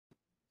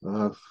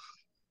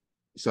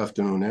this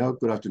afternoon now.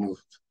 Good afternoon,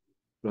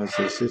 brothers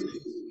and sisters.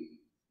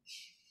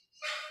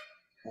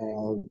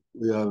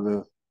 We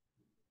are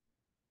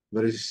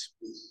very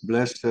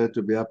blessed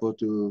to be able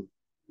to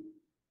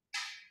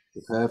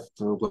have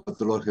what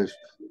the Lord has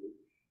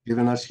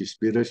given us, His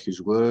Spirit,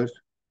 His Word,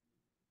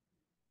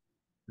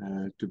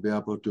 to be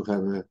able to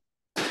have a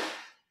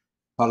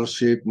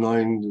fellowship,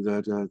 knowing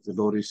that the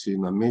Lord is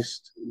in our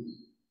midst,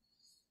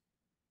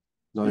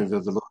 knowing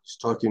that the Lord is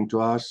talking to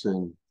us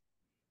and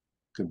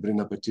can bring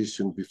a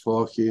petition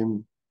before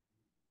Him,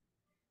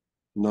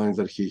 knowing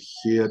that He's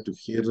here to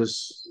hear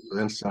us,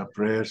 to answer our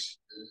prayers,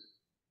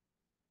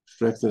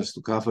 strengthen us,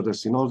 to comfort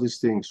us. In all these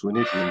things, we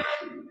need Him.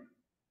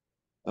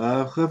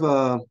 I have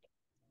a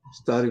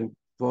starting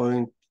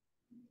point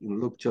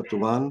in Luke chapter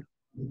 1.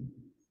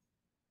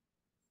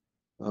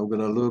 I'm going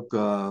to look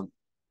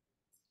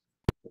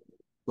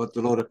what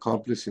the Lord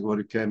accomplished and what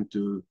He came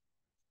to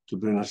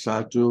bring us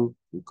out to,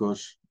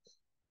 because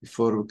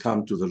before we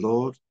come to the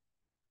Lord,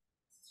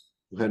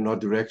 we had no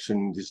direction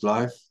in this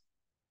life.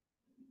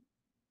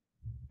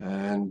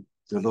 And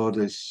the Lord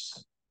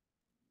is,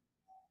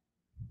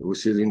 we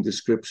see in the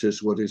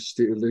scriptures what is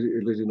still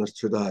leading us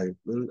today.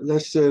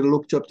 Let's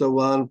Luke chapter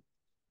 1,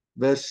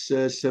 verse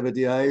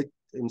 78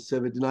 and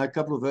 79, a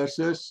couple of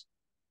verses.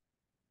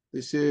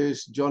 This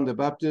is John the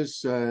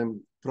Baptist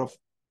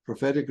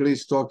prophetically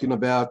is talking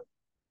about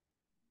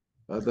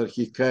that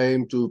he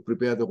came to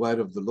prepare the way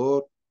of the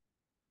Lord.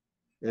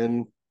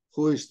 And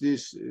who is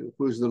this?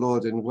 Who is the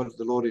Lord, and what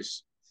the Lord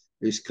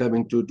is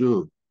coming to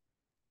do?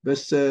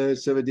 Verse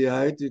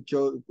 78,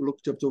 Luke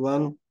chapter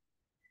 1.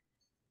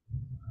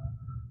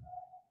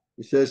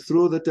 It says,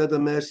 through the tender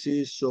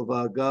mercies of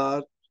our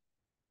God,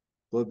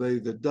 whereby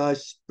the day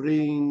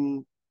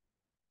spring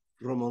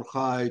from on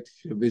high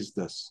have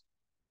visited us.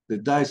 The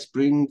day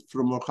spring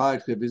from on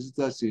high have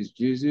visited us is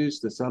Jesus,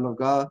 the Son of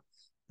God,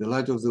 the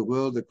light of the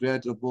world, the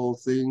creator of all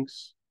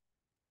things.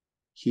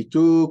 He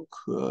took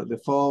the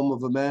form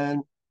of a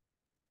man.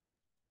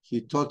 He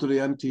totally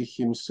emptied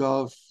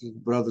himself,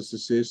 brothers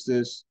and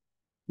sisters.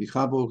 He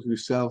humbled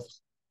himself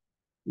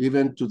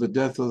even to the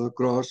death of the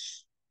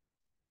cross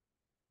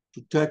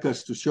to take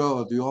us, to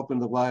show, to open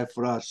the way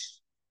for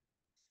us.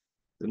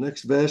 The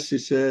next verse, he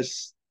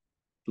says,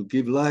 to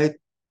give light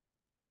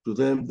to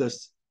them that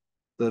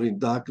are in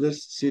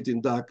darkness, sit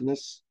in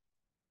darkness,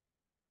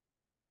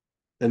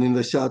 and in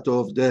the shadow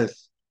of death,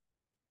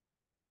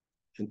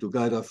 and to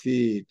guide our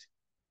feet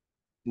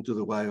into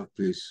the way of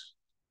peace.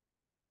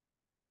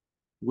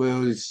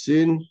 Where is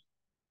sin,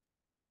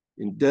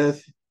 in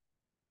death,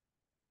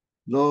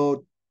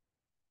 no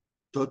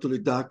totally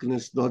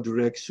darkness, no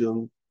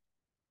direction,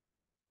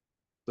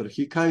 but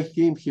he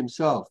came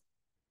himself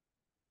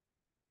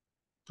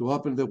to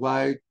open the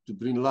way, to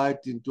bring light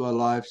into our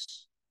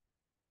lives,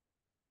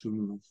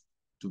 to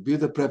be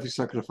the perfect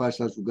sacrifice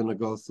as we're going to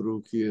go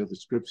through here, the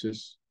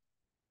scriptures,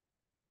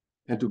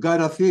 and to guide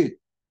our feet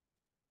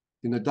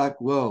in a dark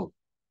world,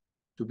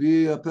 to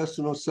be a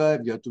personal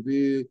savior, to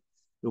be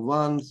the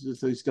one that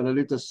is going to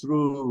lead us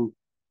through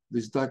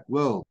this dark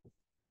world.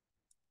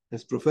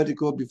 As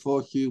prophetical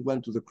before he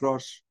went to the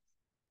cross,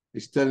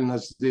 he's telling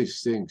us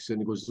these things,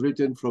 and it was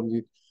written from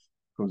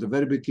the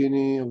very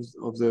beginning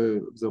of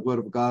the Word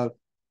of God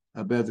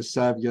about the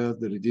Savior,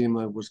 the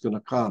Redeemer was going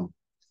to come.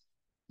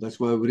 That's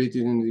why we're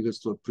reading in regards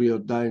to a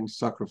preordained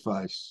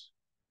sacrifice.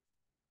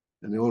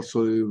 And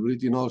also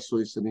reading also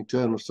is an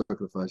eternal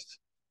sacrifice.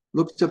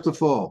 Luke chapter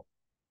 4.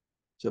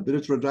 It's a bit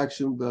of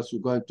introduction as we're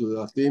going to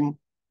our theme,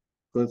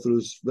 going through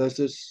these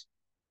verses.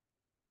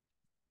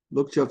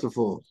 Luke chapter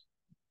 4.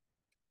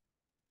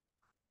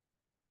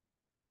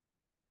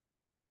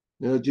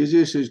 Now,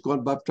 Jesus is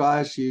got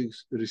baptized. He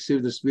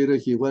received the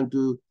Spirit. He went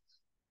to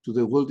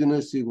the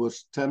wilderness. He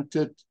was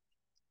tempted.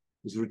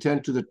 He's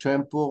returned to the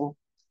temple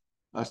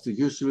as the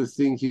usual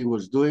thing he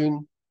was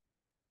doing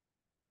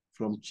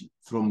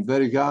from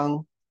very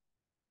young.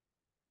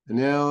 And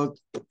now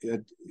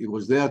he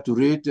was there to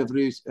read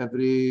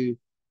every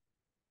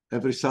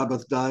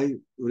Sabbath day,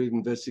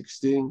 reading verse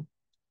 16.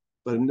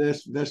 But in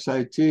verse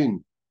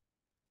 18,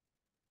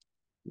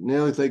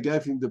 now they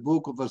gave him the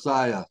book of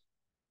Isaiah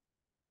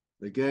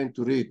again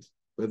to read,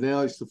 but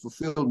now it's the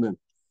fulfillment.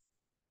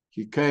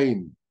 He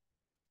came,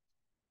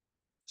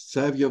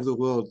 Savior of the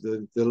world,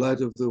 the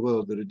light of the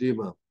world, the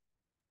Redeemer.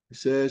 He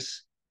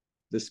says,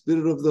 the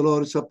Spirit of the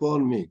Lord is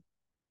upon me,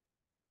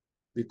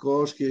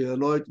 because he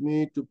anointed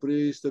me to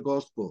preach the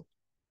gospel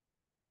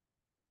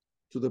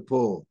to the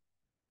poor.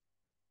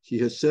 He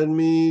has sent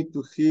me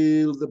to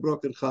heal the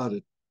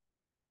brokenhearted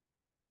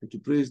and to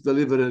preach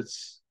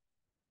deliverance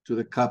to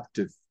the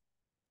captive.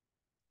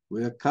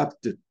 We are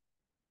captive.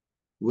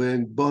 We're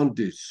in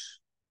bondage,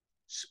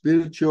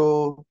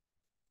 spiritual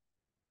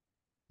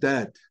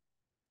dead,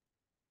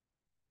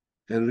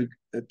 and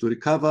to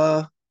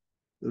recover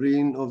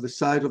of the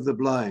sight of the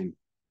blind,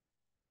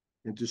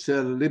 and to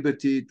sell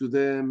liberty to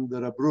them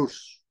that are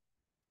bruised,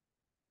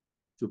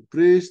 to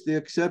preach the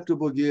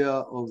acceptable year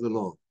of the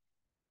Lord.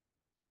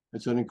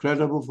 It's an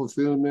incredible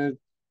fulfillment.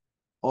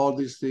 All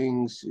these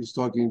things is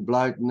talking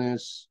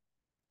blindness,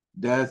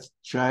 death,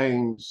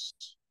 chains,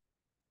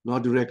 no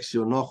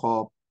direction, no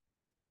hope.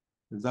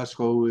 And that's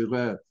how we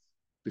were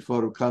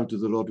before we come to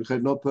the Lord. We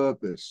had no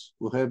purpose.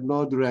 We have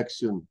no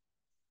direction.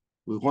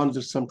 We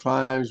wonder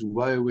sometimes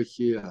why we're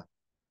here.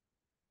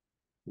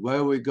 Where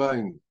are we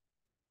going?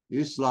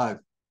 Is life?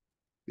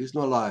 Is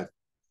no life?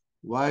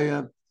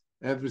 Why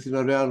everything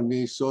around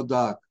me is so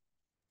dark?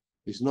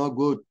 It's not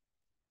good.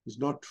 It's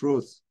not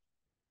truth.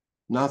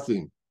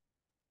 Nothing.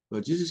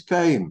 But Jesus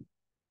came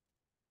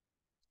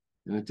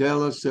and he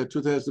tells us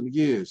 2,000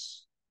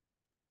 years,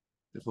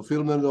 the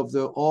fulfillment of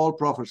all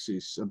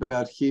prophecies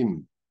about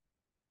him.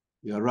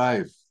 He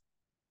arrived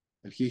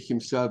and he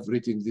himself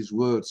written these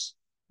words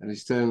and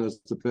he's telling us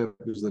the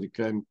purpose that he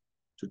came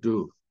to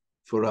do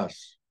for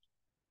us.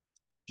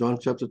 John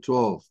chapter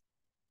 12.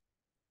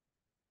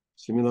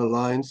 Similar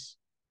lines.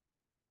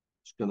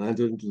 Just going to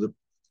enter into the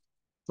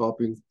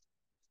topic of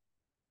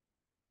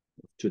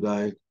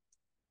today.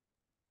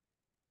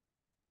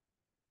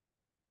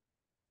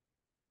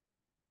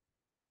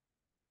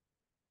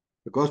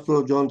 The Gospel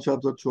of John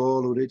chapter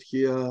 12, we read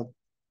here,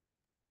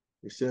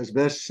 it says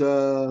verse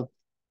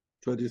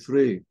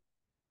 23.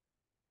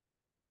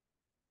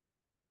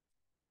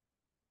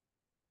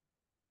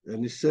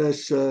 And it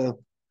says, and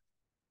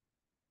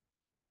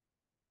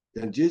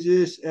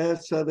Jesus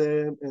answered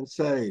them and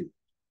said,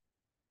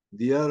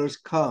 the hour has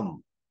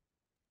come,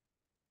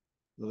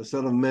 that the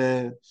Son of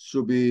Man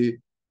should be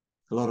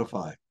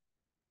glorified.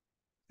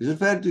 He's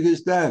referring to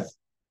his death,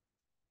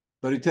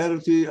 but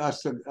eternity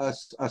as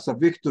a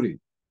victory.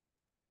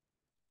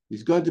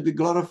 He's going to be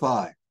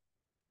glorified.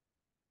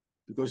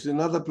 Because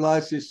in other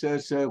places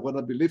it says, when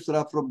I be lifted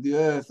up from the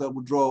earth, I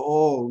will draw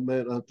all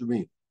men unto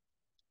me.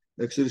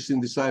 Actually, it's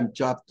in the same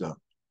chapter,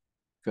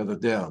 further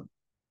down.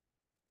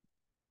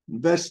 In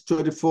verse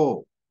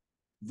 24,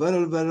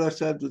 very, very I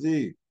say unto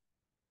thee,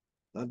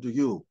 unto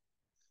you,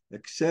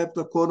 except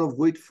a corn of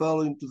wheat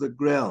fell into the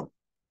ground,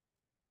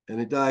 and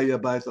he died, he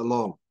abides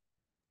alone.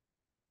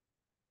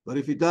 But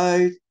if he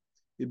died,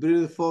 he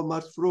bringeth forth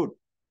much fruit.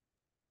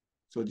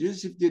 So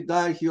Jesus, if he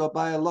died, he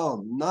abide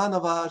alone. None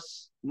of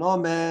us, no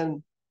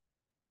man,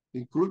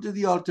 including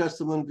the Old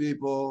Testament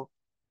people,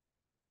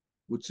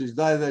 which is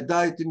they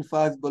died in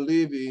faith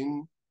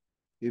believing,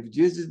 if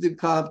Jesus did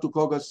come to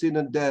conquer sin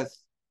and death,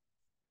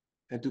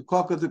 and to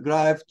conquer the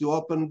grave,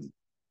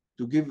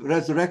 to give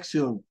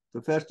resurrection,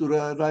 the first to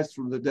rise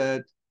from the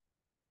dead,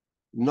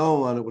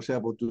 no one was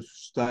able to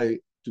stay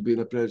to be in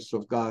the presence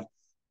of God,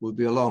 would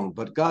be alone.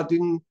 But God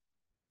didn't,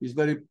 his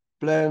very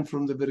plan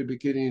from the very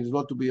beginning is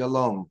not to be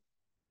alone,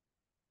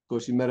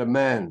 because he made a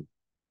man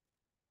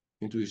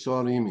into his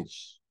own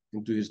image,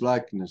 into his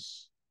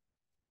likeness.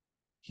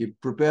 He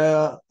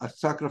prepared a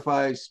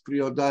sacrifice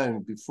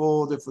preordained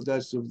before the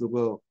foundation of the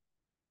world.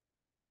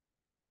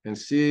 And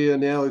see,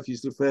 now it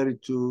is referring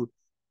to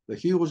that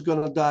he was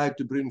going to die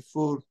to bring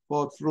forth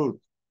fruit.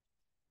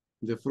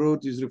 The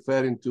fruit is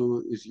referring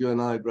to is you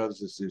and I,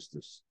 brothers and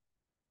sisters.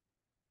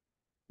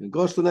 And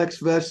goes to the next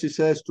verse, he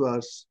says to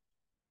us,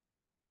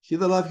 he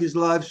that loved his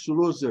life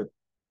shall lose it.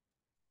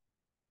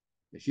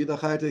 He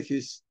that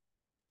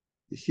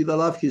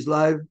loved his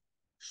life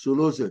shall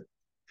lose it.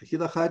 He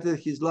that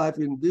hateth his life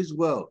in this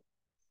world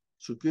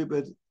shall keep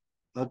it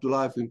unto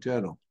life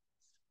eternal.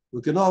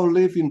 We can all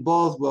live in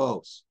both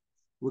worlds.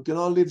 We can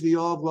all live the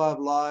old way of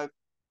life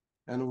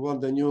and we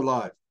want the new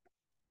life.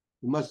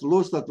 We must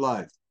lose that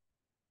life.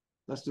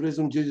 That's the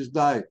reason Jesus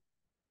died.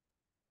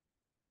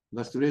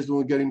 That's the reason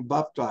we're getting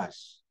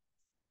baptized.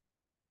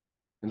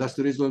 And that's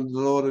the reason the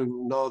Lord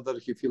knows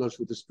that he fills us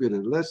with the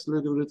Spirit. Let's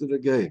read it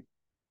again.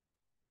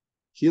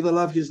 He that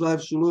loved his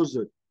life shall lose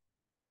it.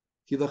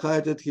 He that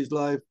hateth his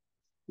life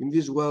in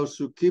this world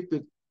shall keep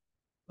it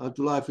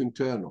unto life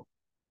eternal.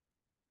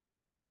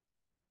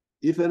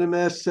 If any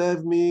man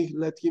serve me,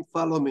 let him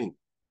follow me.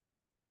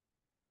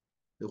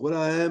 And where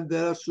I am,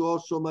 there shall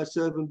also my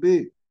servant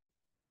be.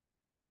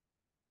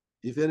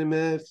 If any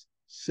man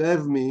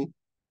serve me,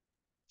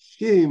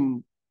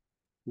 him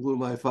will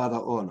my Father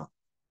honor.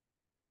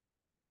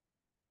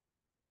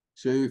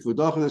 So if we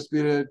don't have the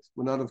Spirit,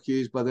 we're not of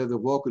his, but they're the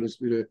walk in the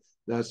Spirit,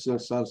 that's the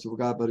sons of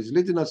God. But he's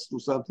leading us to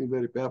something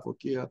very powerful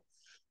here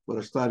for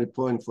a starting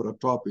point, for a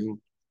topic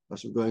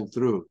as we're going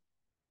through.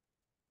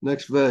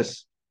 Next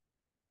verse.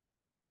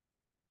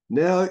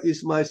 Now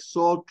is my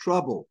soul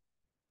troubled.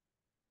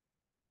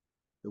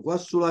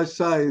 What shall I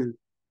say?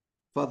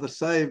 Father,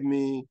 save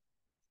me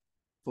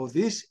for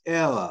this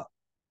hour,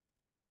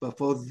 but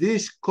for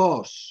this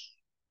cause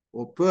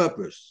or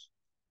purpose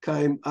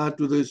came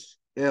unto this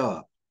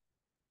hour.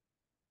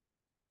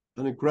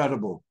 An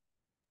incredible.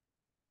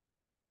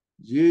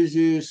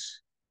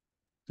 Jesus,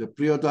 the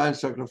preordained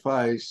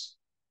sacrifice,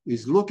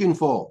 is looking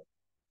for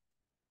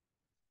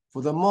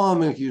the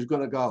moment he's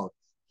going to go.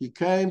 He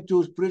came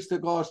to preach the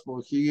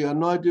gospel. He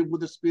anointed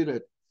with the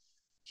Spirit.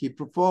 He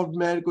performed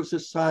miracles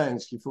and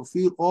signs. He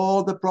fulfilled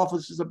all the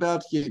prophecies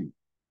about him.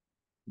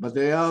 But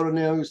the hour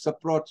now is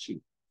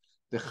approaching,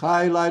 the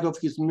highlight of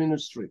his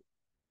ministry,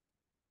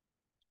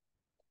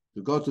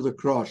 to go to the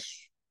cross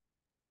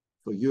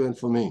for you and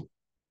for me.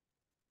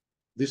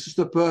 This is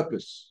the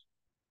purpose.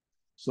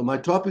 So my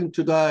topic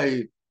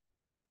today,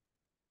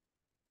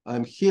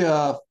 I'm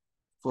here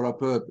for a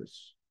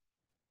purpose.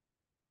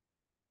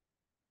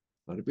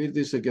 I repeat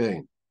this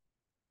again.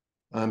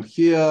 I'm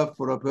here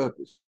for a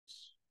purpose.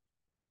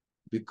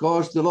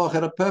 Because the Lord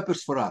had a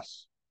purpose for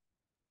us,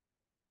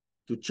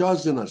 to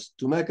chosen us,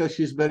 to make us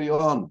his very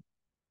own,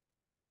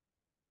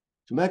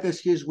 to make us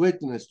his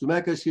witness, to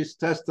make us his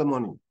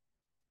testimony,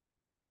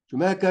 to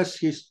make us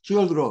his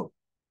children,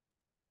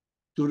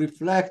 to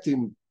reflect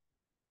him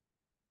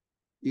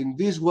in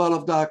this world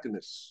of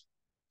darkness.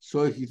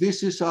 So if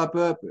this is our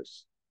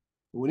purpose,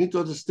 we need to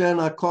understand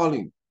our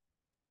calling.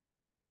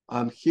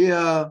 I'm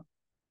here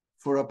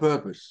for a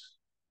purpose.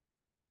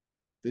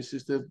 This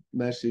is the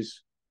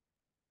message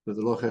that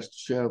the Lord has to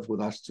share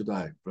with us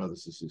today,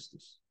 brothers and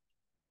sisters.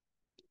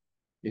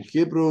 In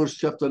Hebrews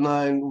chapter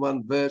 9,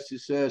 one verse, he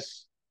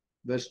says,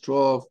 verse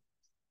 12,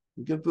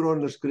 you can put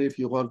on the screen if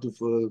you want to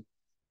for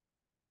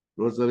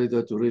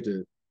Rosalita to read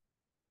it.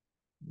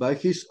 By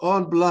his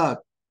own blood,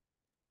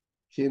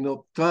 he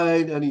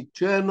obtained an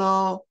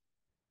eternal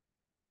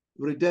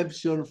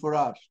redemption for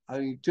us,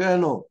 an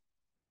eternal.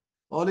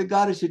 Only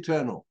God is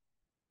eternal.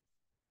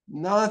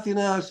 Nothing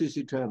else is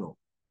eternal.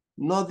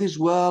 Not this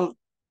world,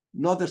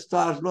 not the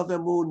stars, not the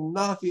moon,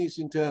 nothing is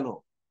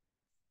eternal.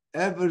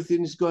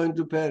 Everything is going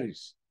to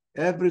perish.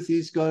 Everything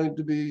is going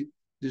to be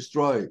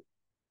destroyed.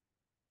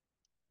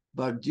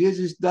 But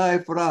Jesus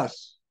died for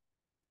us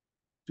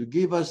to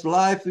give us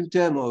life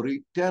eternal,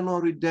 eternal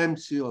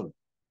redemption,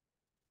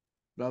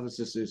 brothers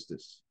and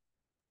sisters.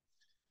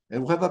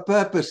 And we have a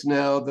purpose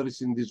now that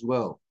is in this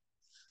world.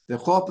 The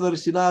hope that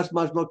is in us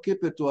must not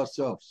keep it to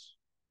ourselves.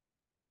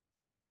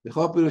 The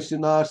hope that is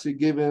in us is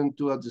given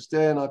to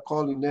understand our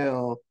calling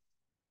now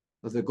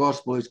that the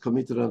gospel is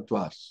committed unto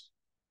us.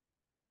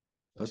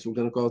 As we're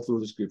going to go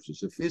through the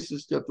scriptures.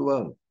 Ephesians chapter 1.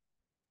 A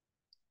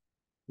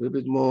little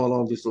bit more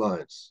along these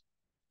lines.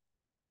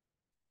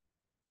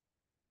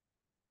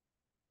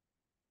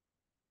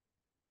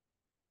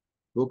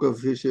 Book of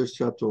Ephesians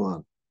chapter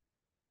 1.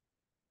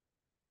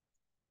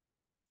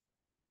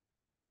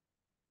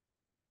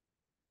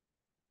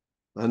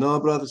 I know,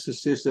 brothers and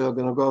sisters, are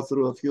going to go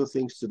through a few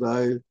things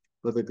today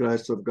by the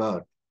grace of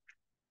God.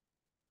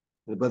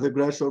 And by the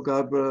grace of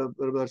God,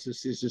 brothers and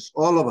sisters,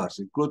 all of us,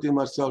 including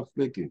myself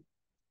speaking,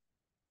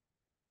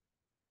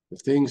 the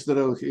things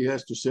that he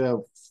has to share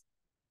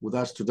with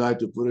us today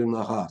to put in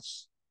our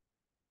hearts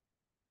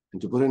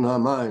and to put in our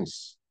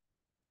minds,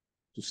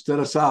 to stir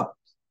us up,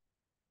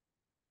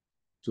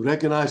 to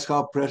recognize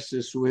how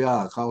precious we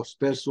are, how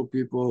special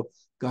people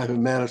God has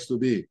made us to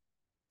be,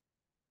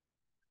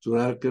 to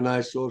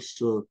recognize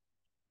also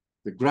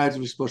the great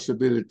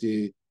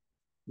responsibility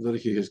that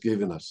he has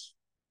given us.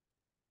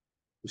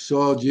 We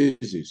saw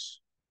Jesus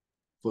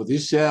for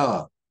this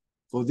hour,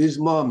 for this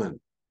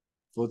moment,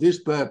 for this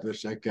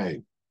purpose I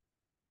came,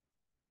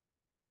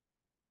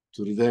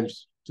 to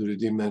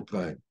redeem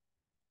mankind.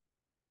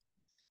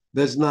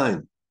 Verse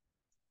 9.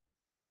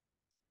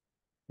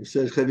 He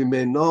says, having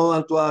made known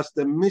unto us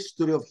the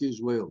mystery of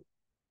his will,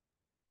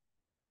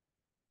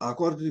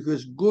 according to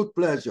his good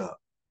pleasure,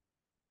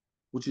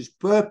 which is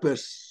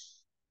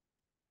purpose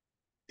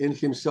in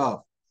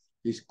himself.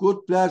 His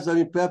good pleasure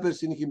and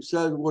purpose in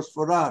himself was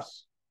for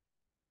us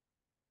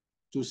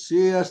to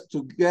see us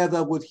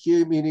together with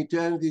him in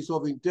eternities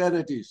of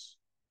eternities.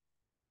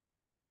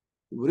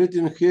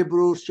 Written in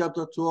Hebrews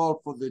chapter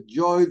 12, for the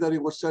joy that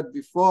it was set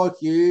before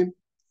him,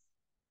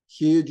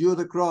 he endured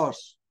the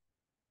cross.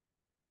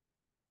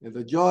 And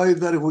the joy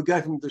that if we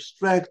get him the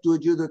strength to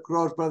endure the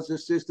cross, brothers and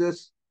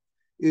sisters,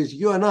 is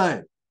you and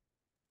I.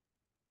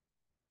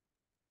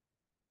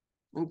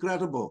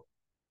 Incredible.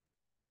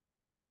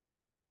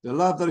 The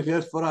love that he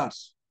has for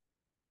us.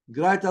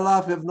 Greater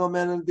love have no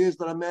man than this,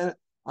 that a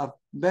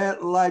man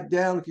laid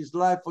down his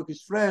life for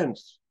his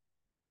friends.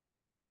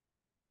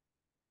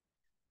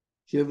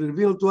 He has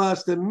revealed to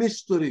us the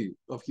mystery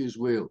of his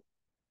will.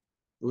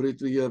 We read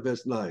to here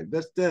verse 9.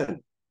 Verse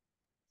 10.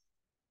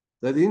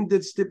 That in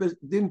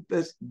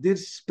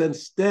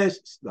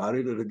dispensation, I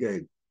read it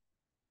again.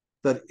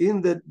 That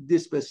in the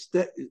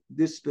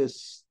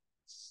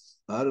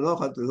I don't know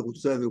how to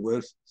say the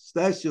words,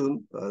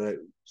 station,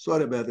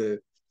 sorry about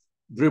the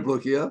dribble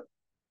here,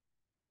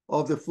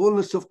 of the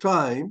fullness of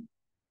time,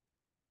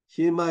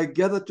 he might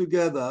gather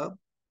together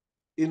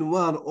in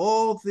one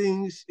all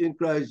things in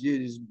Christ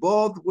Jesus,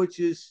 both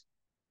which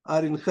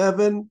are in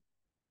heaven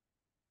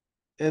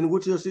and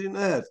which is in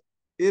earth,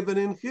 even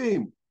in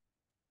him.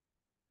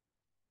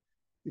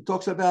 He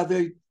talks about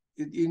into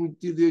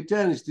the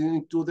eternity,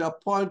 into the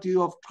appointing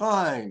of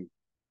time.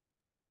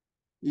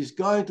 He's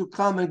going to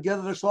come and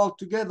gather us all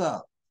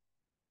together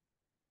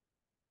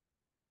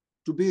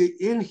to be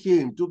in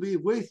him, to be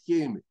with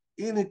him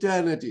in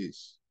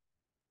eternities.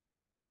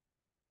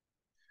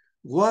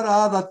 What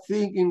other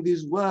thing in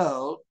this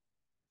world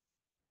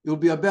will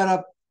be a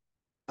better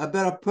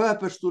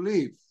purpose to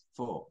live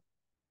for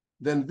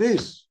than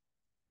this?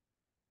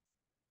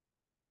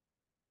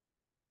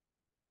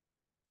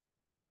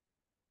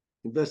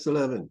 In verse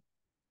 11,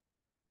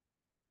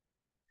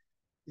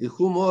 in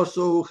whom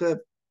also have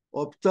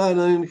obtain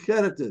an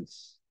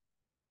inheritance,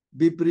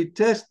 be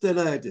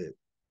predestinated,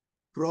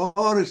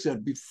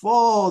 prioritized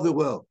before the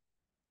world,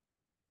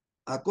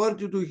 according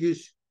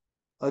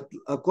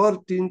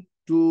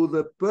to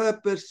the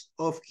purpose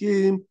of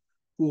him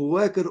who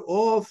worketh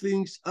all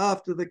things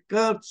after the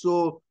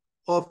counsel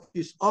of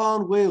his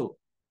own will.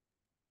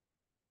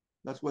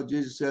 That's what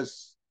Jesus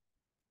says,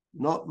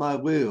 not my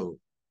will,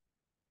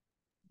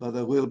 but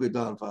the will be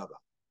done, Father.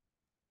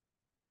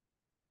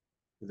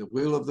 The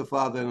will of the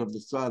Father and of the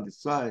Son, the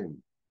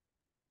same,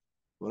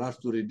 for us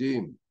to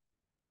redeem,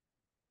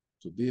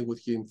 to be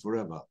with him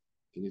forever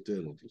in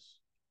eternities.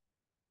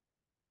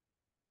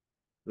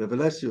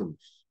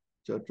 Revelations,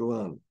 chapter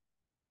 1.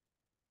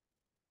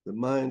 The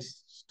mind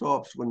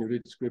stops when you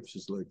read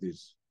scriptures like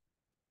this.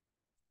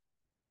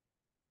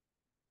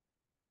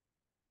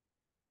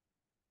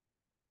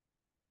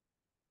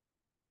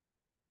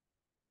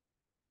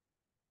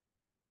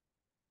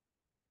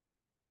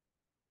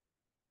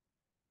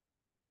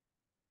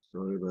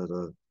 Sorry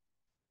about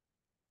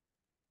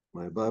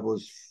my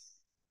Bible's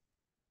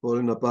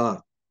falling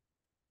apart.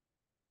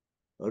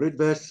 I read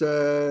verse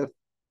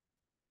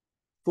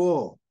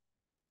 4.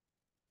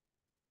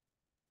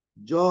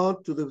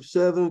 John, to the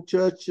 7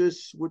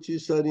 churches which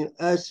is in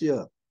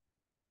Asia,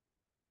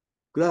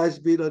 grace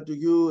be unto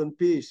you and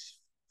peace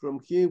from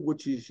him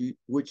which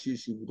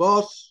is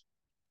was,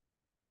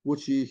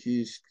 which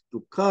is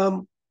to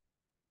come,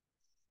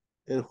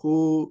 and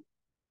who,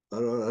 I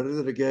read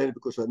it again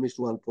because I missed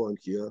one point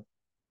here.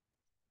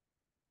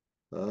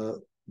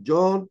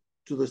 John,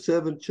 to the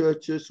 7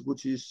 churches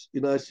which is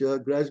in Asia,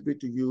 grace be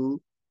to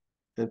you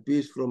and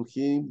peace from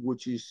him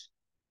which is,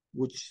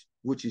 which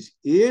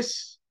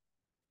is,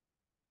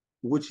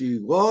 which he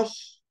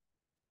was,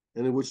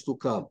 and which to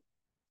come,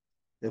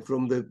 and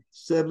from the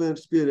 7th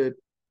Spirit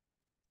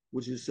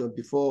which is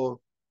before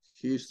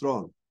his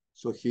throne.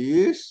 So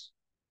he is,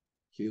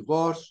 he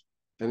was,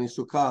 and is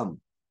to come.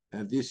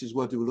 And this is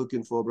what we're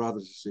looking for,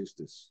 brothers and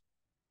sisters.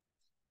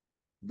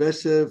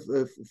 Verse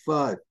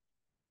 5.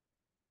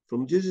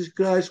 From Jesus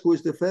Christ, who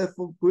is the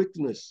faithful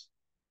witness,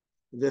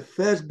 the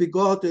first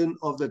begotten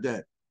of the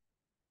dead,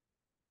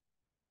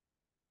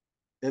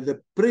 and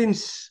the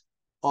Prince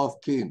of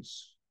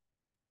Kings.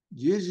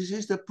 Jesus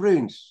is the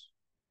Prince,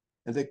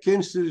 and the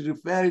Kings is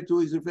referred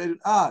to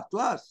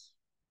us,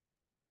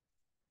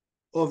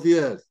 of the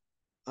earth,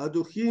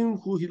 unto him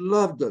who he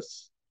loved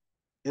us,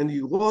 and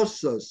he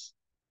washed us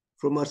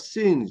from our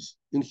sins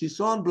in his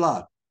own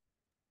blood,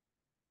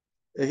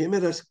 and he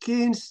made us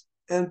kings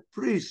and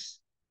priests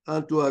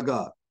unto our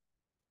God,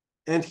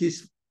 and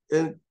his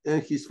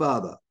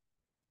Father.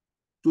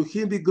 To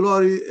him be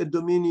glory and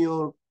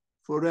dominion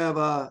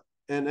forever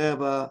and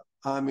ever.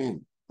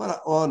 Amen. What an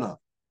honor.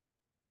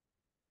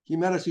 He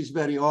made us his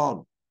very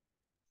own.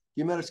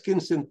 He made us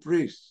kings and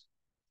priests.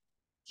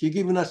 He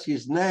given us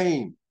his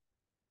name.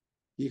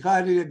 He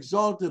highly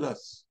exalted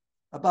us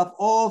above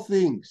all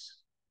things.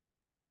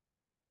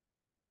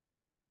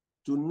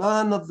 To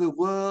none of the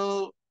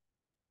world,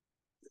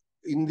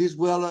 in this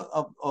world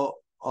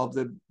of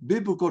the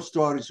biblical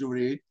stories you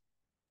read,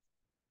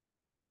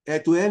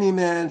 and to any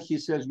man, he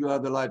says, you are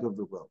the light of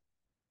the world.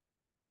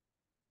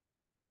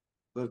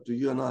 But to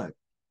you and I,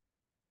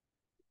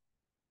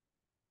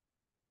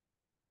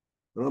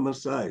 Roman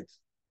side,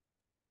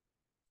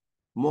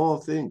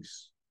 more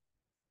things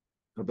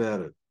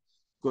about it.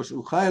 Because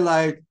we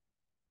highlight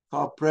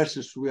how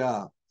precious we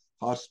are,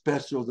 how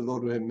special the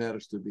Lord has made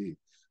us to be,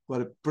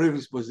 what a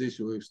privileged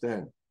position we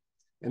stand.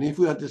 And if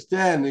we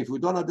understand, if we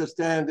don't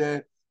understand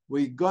that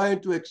we're going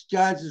to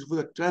exchanges for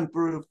the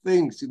temporary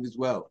things in this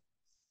world,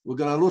 we're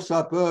going to lose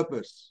our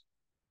purpose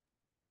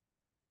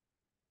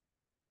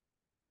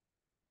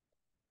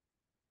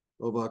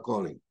of our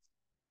calling.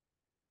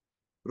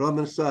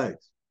 Roman side.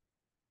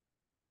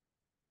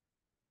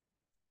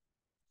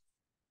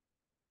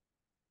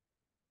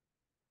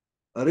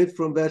 I read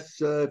from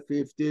verse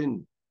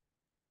 15.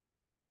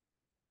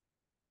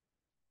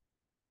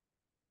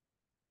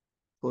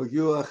 For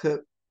you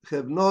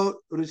have not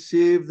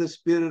received the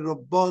spirit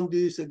of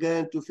bondage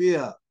again to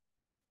fear,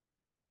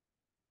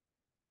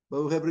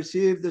 but we have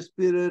received the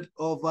spirit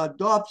of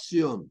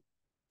adoption,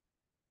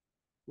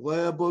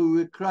 whereby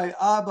we cry,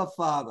 Abba,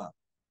 Father.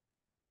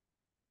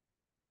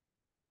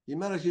 He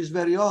made us his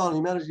very own.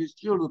 He made us his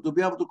children to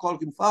be able to call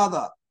him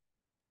Father.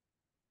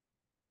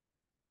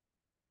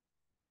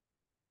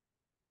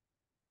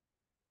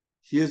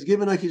 He has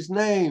given us his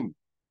name.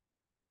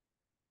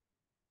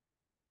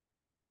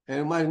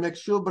 And we must make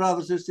sure,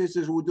 brothers and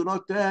sisters, we do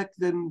not take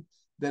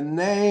the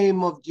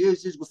name of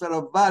Jesus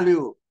without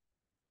value.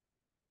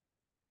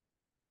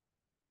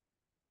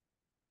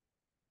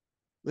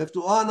 We have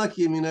to honor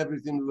him in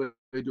everything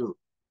we do.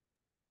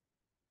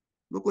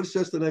 Look what it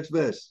says the next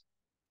verse.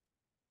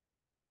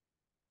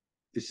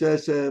 It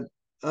says,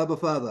 Abba,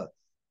 Father,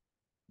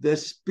 the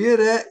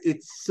Spirit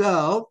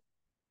itself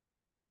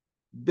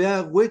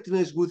bear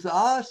witness with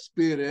our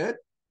spirit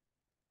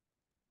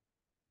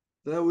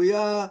that we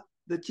are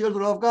the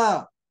children of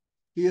God.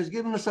 He has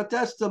given us a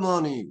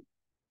testimony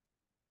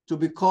to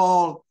be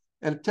called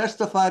and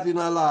testified in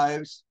our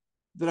lives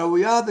that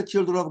we are the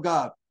children of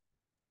God,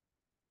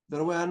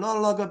 that we are no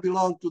longer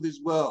belong to this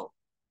world.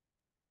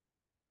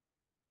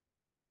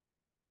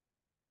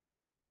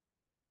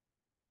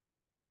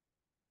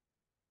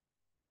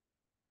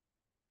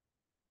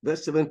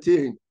 Verse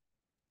 17,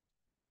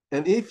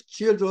 and if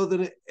children,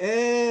 then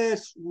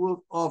heirs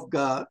of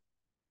God,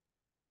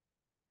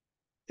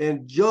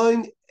 and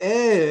join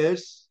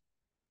heirs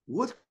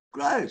with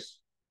Christ.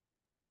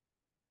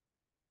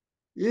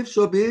 If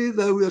so be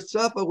that we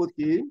suffer with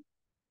him,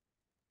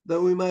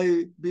 that we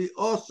may be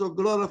also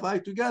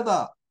glorified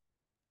together.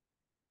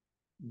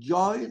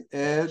 Join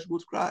heirs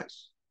with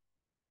Christ.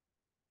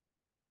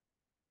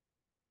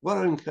 What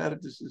an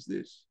inheritance is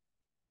this?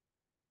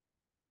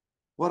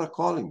 What a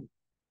calling.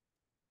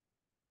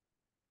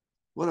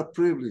 What a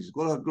privilege.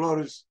 What a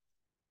glorious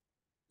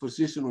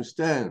position we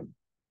stand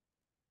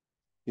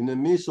in the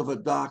midst of a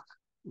dark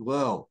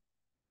world.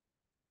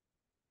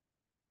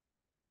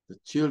 The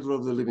children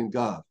of the living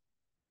God,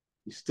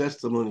 his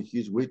testimony,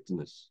 his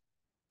witness.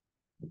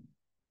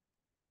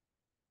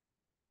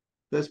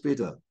 1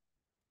 Peter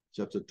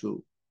chapter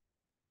 2.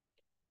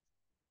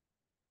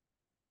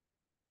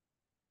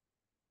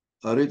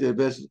 I read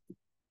verse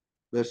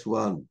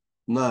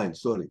 9,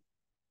 sorry.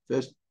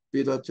 1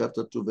 Peter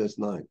chapter 2, verse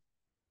 9.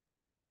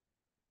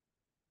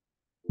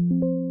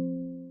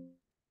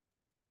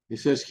 He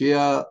says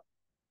here,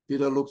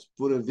 Peter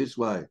put it this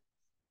way.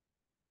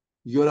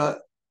 You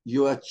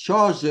are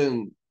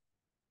chosen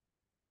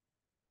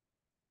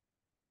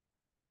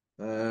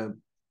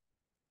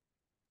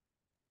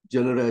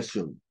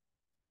generation.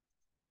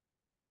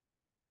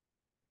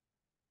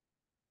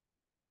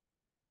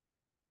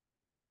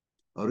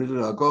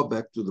 I'll go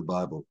back to the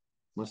Bible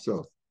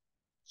myself.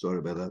 Sorry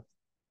about that.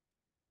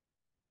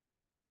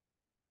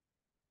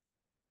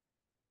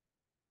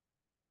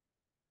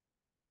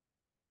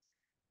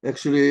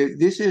 Actually,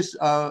 this is,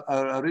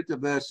 I'll read the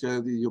verse,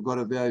 you got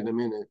it there in a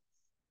minute.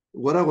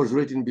 What I was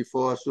reading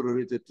before, I should have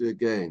read it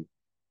again.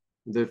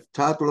 The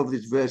title of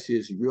this verse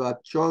is, you are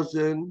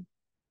chosen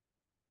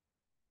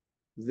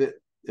that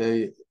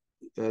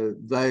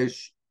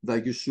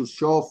you should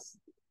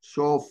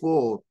show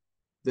forth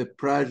the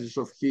praises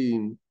of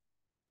him.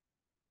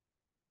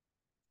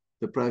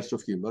 The praise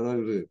of him.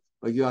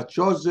 But you are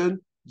chosen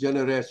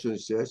generation,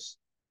 it says,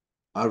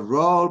 a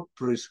royal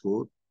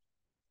priesthood,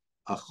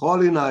 a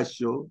holy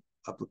nation,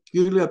 a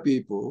peculiar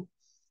people,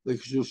 that you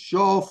should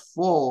show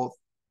forth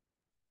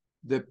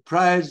the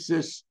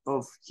praises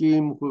of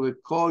him who will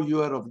call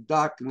you out of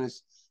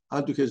darkness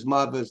unto his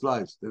marvelous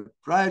light. The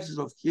praises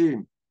of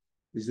him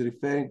is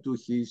referring to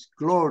his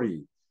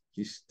glory,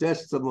 his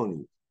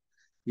testimony,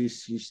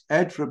 his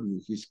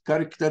attributes, his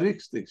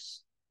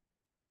characteristics.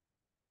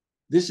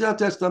 This is our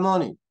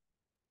testimony,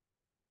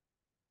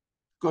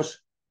 because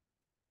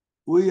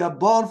we are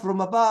born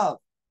from above.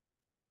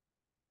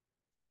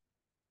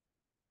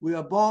 We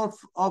are born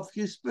of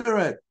his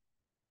spirit.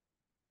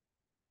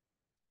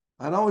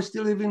 And now we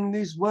still live in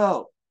this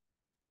world.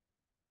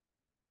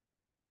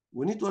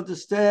 We need to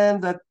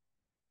understand that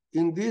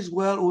in this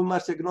world, we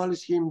must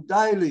acknowledge him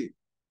daily.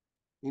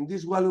 In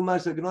this world, we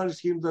must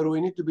acknowledge him that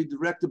we need to be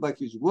directed by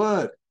his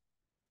word.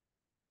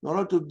 Not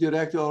only to be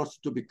directed, also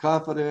to be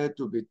comforted,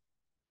 to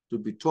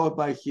be taught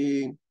by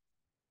him,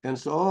 and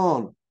so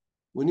on.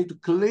 We need to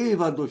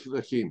cleave unto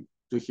him,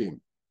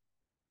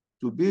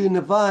 to be in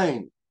the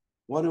vine.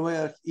 When we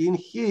are in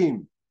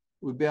him,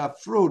 we bear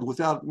fruit.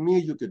 Without me,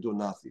 you can do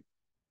nothing.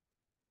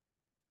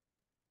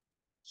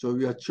 So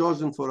we are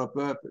chosen for a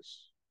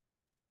purpose,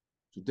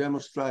 to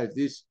demonstrate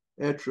these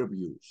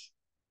attributes.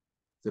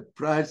 The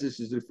prizes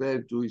is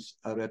referred to is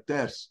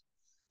aretes.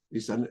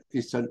 It's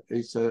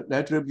an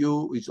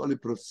attribute which only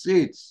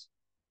proceeds.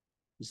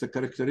 It's the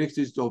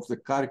characteristics of the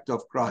character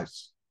of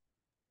Christ.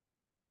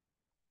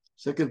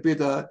 2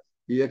 Peter,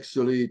 he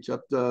actually,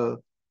 chapter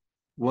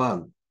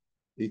 1,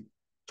 he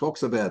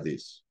talks about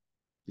this.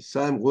 The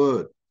same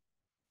word.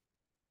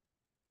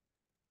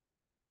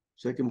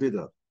 2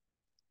 Peter,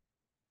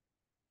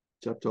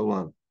 chapter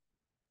 1.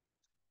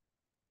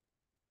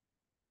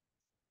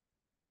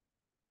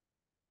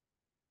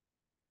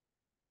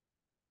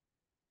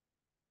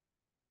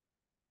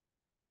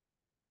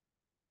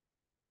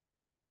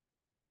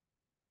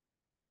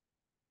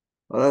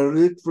 I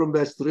read from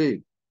verse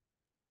 3.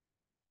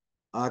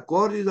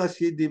 According as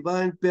his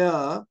divine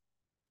power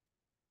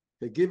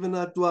has given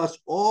unto us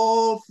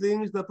all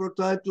things that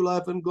pertain to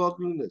life and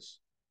godliness,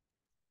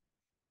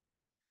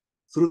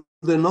 through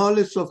the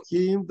knowledge of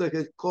him that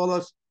has called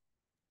us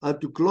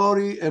unto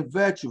glory and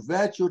virtue.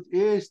 Virtue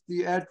is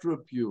the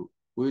attribute.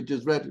 We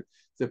just read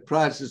the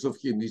praises of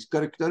him, his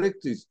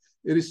characteristics.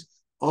 It is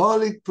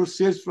all it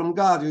proceeds from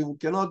God. You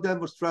cannot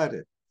demonstrate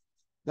it.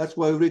 That's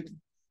why we read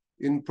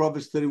in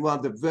Proverbs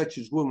 31, the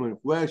virtuous woman,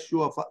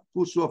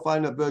 whosoever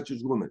find a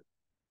virtuous woman.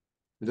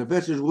 And the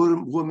virtuous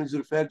woman is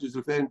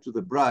referring to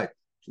the bride,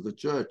 to the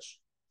church.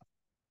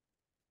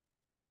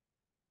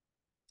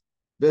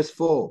 Verse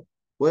 4,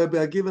 whereby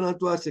are given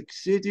unto us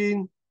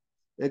exceeding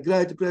and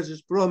great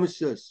precious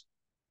promises,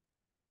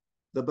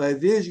 that by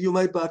this you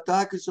may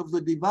partakers of the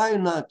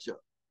divine nature,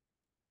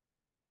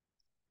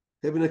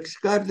 having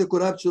escaped the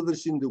corruption that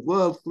is in the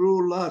world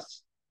through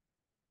lust.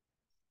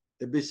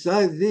 And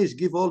besides this,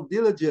 give all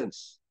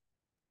diligence.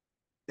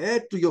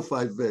 Add to your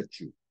five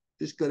virtue,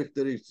 these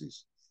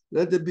characteristics.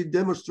 Let them be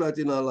demonstrated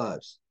in our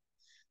lives.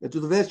 And to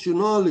the virtue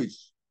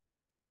knowledge,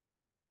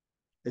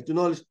 and to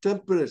knowledge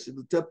temperance, and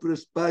to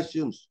temperance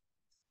passions,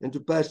 and to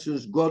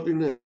passions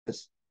godliness,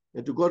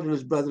 and to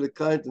godliness brotherly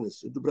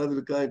kindness, and to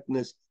brotherly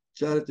kindness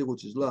charity,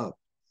 which is love.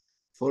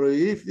 For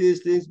if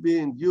these things be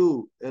in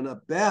you and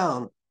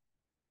abound,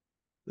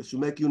 they should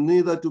make you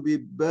neither to be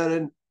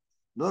barren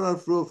nor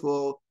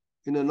unfruitful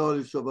in the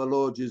knowledge of our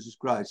Lord Jesus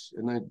Christ.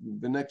 And then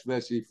the next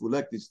verse, if we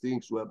lack these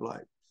things, we're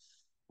blind.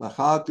 But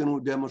how can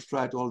we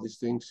demonstrate all these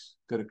things,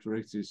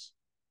 characteristics?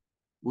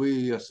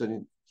 We are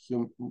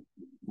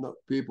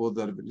people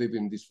that live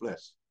in this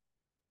flesh,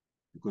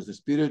 because the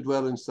Spirit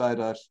dwells inside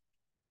us.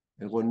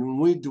 And when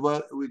we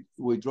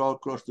draw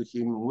close to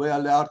Him, we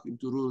allow Him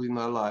to rule in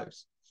our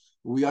lives.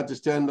 We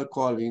understand the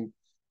calling.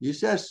 He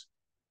says,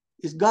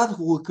 it's God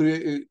who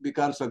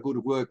becomes a good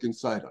work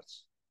inside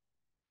us.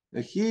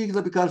 And He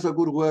that becomes a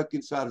good work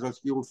inside us,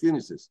 He will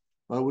finish it.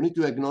 But we need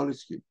to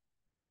acknowledge Him.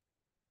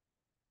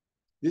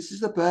 This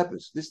is the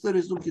purpose. This is the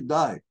reason He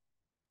died.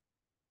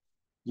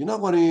 You know,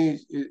 when in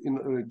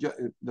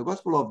the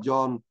Gospel of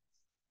John,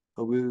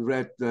 we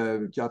read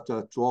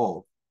chapter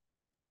 12.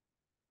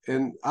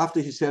 And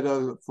after He said,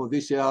 for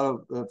this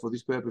hour, for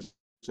this purpose,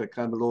 I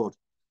come, Lord,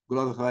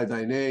 glorify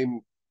Thy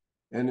name.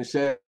 And He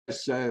says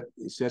after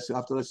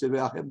that, said,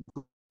 I have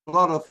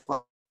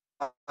glorified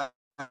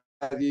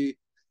Thee,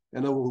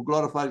 and I will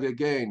glorify Thee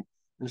again.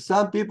 And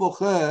some people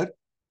heard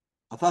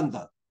a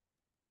thunder,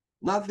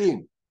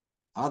 nothing.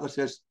 Others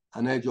says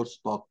an angel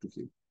spoke to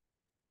Him.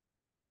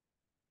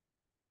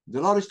 The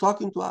Lord is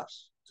talking to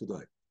us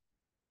today.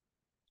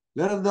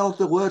 Let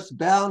the words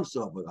bounce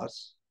over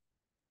us.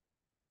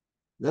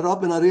 Let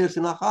open our ears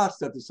and our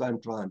hearts at the same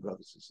time,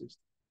 brothers and sisters.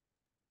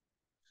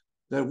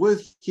 That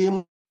with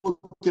Him we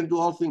can do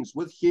all things.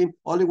 With Him,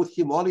 only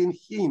in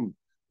Him,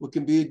 we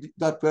can be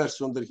that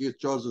person that He has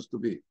chosen us to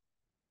be.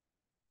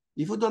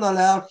 If we don't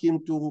allow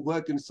Him to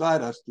work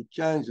inside us, to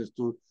change us,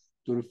 to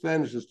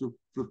refinish us, to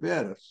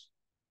prepare us,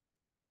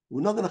 we're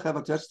not going to have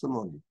a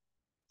testimony.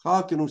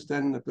 How can we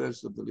stand in the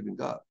presence of the living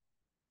God?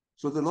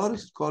 So the Lord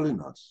is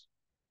calling us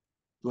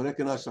to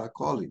recognize our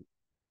calling,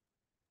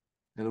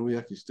 and we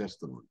are His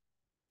testimony.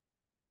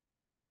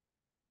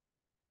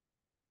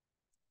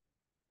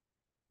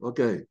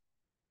 Okay.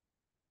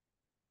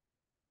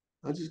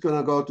 I'm just going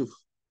to go to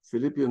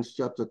Philippians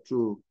chapter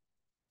 2.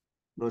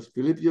 No, it's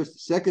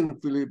Philippians,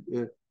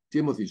 2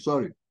 Timothy,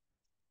 sorry.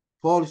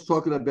 Paul is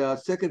talking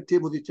about 2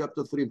 Timothy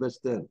chapter 3, verse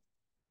 10.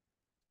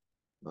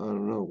 I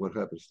don't know what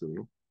happens to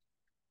me.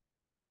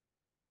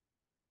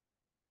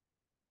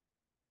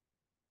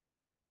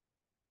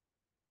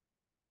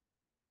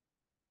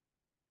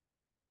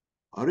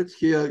 I read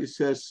here, it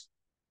says,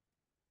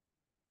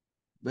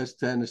 verse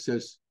 10, it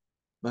says,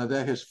 but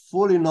they has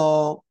fully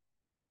known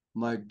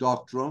my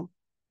doctrine,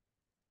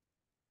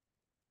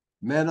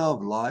 manner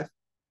of life,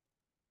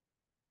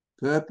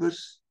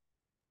 purpose,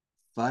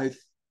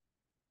 faith,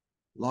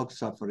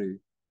 long-suffering,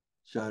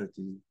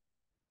 charity,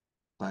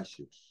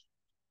 passions.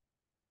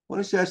 When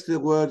it says the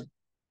word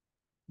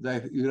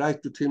that you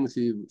write to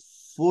Timothy,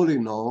 fully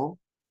know,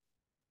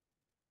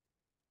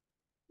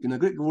 in the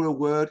Greek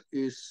word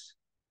is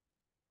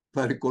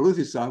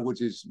parikolothisa,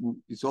 which is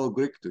it's all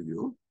Greek to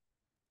you.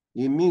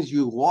 It means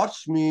you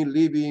watch me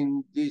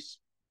living this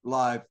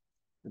life,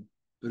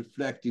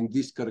 reflecting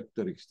these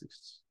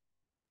characteristics.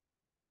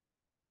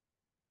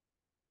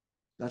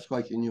 That's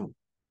why He knew.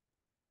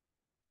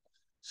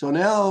 So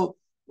now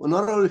we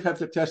not only have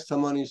the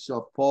testimonies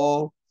of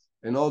Paul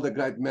and all the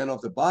great men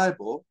of the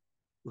Bible,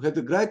 we have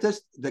the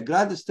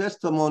greatest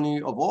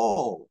testimony of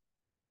all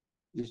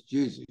is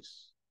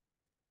Jesus.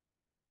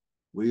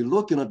 We're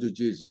looking unto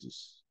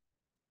Jesus.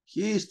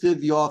 He is still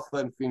the author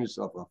and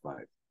finisher of our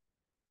faith.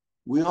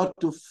 We ought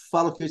to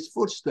follow His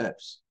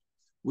footsteps.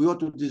 We ought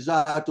to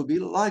desire to be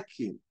like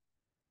Him.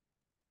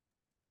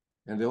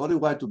 And the only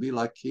way to be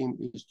like Him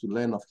is to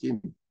learn of Him,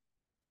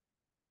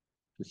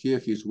 to hear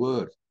His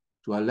word,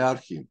 to allow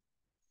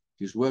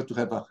His word to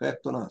have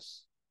effect on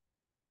us.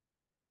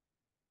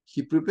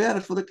 He prepared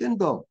us for the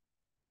kingdom.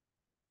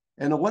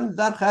 And when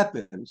that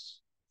happens,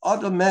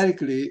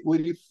 automatically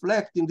we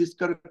reflect in these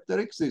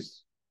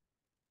characteristics.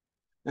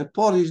 And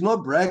Paul is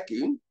not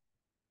bragging,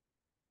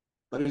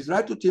 but he's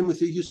right to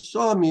Timothy, you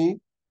saw me,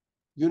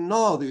 you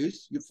know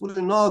this, you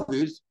fully know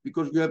this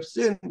because you have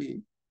seen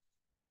me.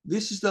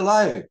 This is the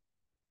life.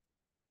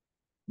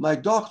 My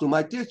doctrine,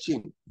 my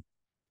teaching,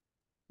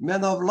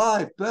 man of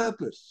life,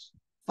 purpose,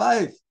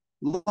 faith,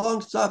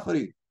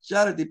 long-suffering,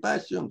 charity,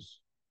 passions.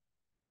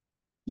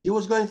 He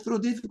was going through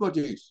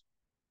difficulties,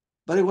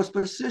 but he was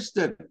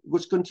persistent, he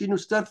was continued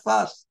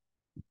steadfast.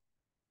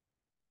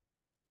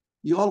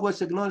 He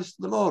always acknowledged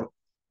the Lord.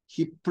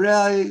 He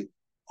prayed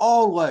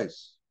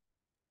always.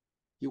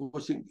 He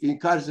was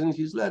encouraged in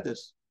his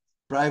letters.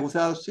 Pray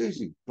without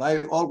ceasing.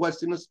 Pray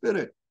always in the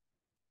Spirit.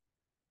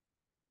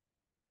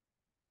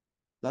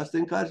 That's the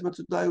encouragement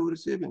today we're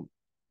receiving.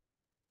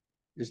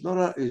 It's not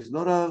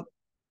a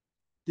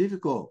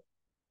difficult.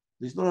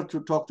 It's not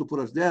to talk to put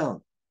us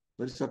down,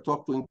 but it's a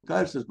talk to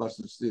encourage us, brothers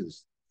and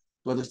sisters,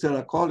 to understand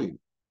our calling.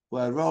 We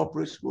are royal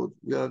priesthood.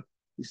 We are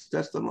His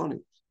testimony.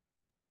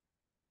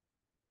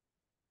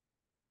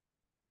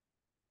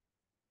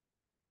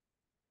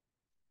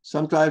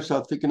 Sometimes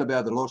I'm thinking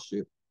about the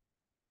lordship.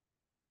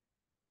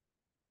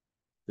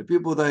 The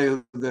people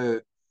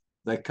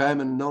they came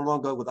and no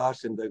longer with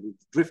us and they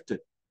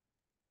drifted.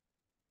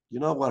 You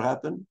know what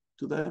happened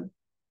to them?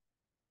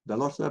 They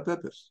lost their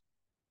purpose.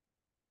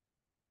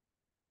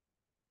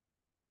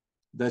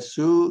 They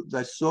saw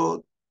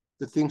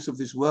the things of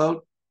this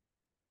world.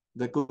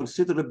 They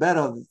considered a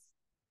better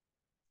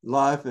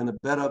life and a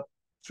better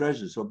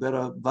treasures or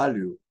better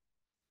value,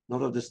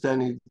 not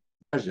understanding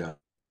treasure.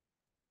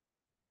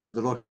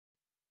 The Lord,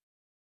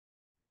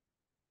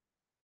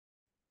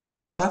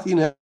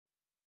 nothing,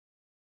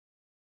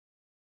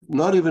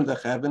 not even the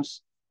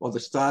heavens or the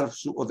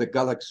stars or the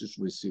galaxies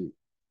we see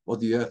or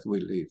the earth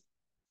we live.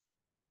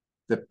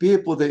 The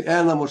people, the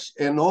animals,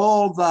 and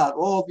all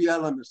the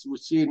elements we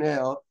see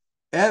now,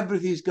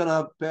 everything's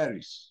gonna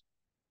perish.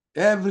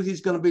 Everything's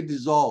gonna be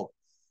dissolved.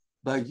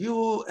 But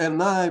you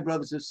and I,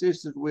 brothers and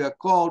sisters, we are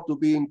called to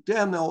be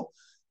eternal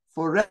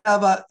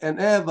forever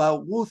and ever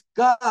with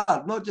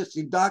God, not just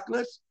in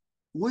darkness,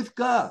 with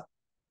God.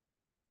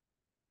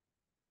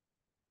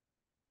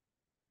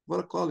 What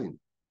a calling.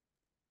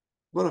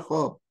 What a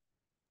hope.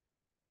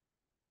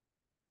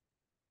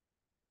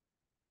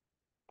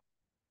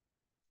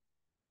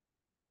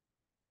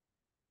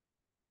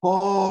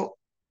 Paul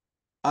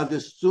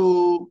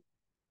understood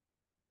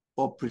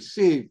or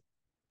perceived,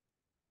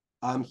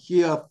 I'm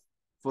here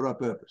for a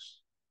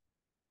purpose.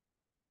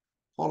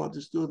 Paul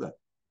understood that.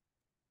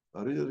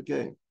 I'll read it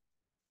again.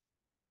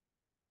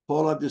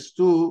 Paul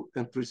understood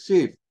and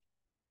perceived,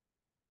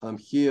 I'm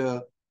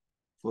here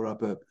for a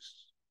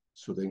purpose.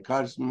 So the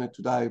encouragement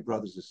today,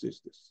 brothers and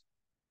sisters,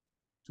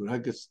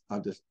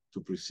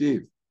 to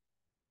perceive,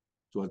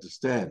 to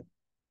understand,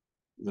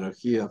 we are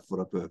here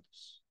for a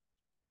purpose.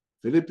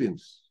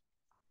 Philippians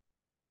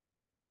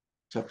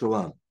chapter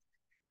 1.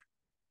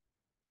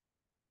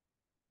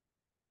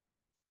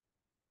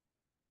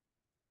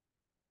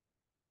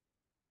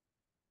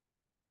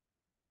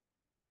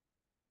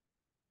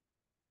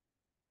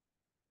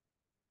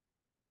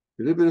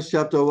 Philippians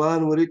chapter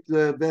 1, we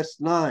read verse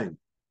 9.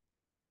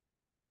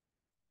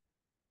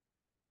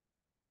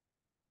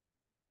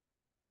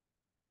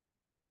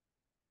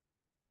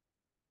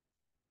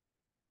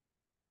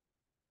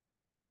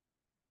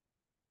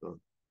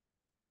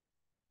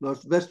 No,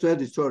 it's verse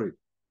 20, sorry.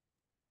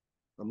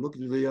 I'm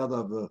looking at the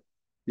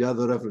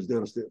other reference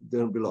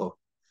down below.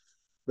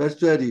 Verse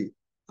 20,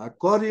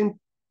 according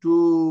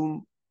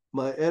to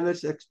my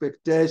earnest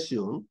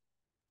expectation,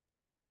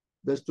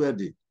 verse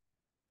 20.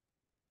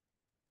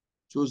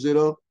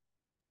 20.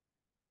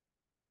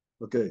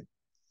 Okay.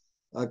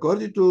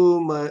 According to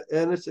my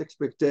earnest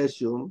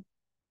expectation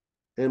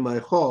and my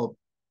hope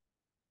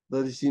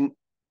that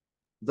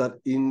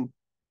in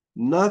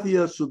nothing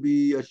else to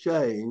be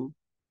ashamed,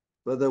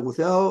 but with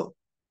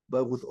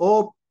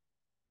all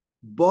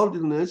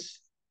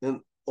boldness and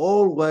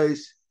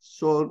always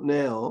so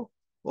now,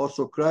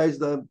 also Christ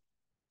that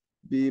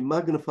be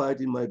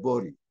magnified in my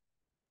body,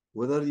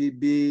 whether it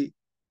be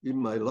in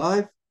my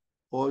life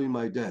or in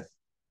my death.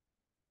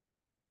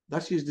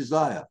 That's his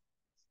desire,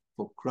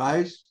 for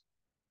Christ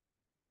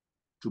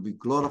to be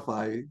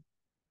glorified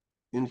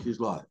in his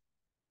life.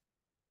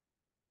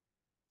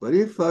 But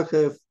if I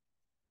have,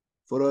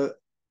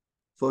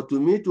 for to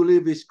me to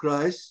live is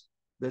Christ,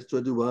 verse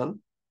 21,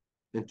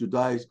 and to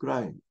die is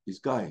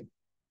gain.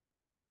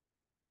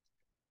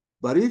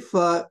 But if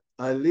I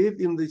live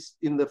in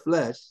the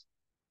flesh,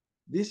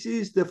 this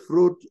is the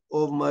fruit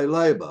of my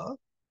labor,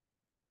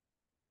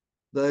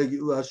 that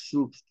I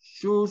should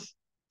choose,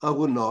 I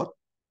will not.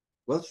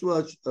 What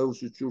I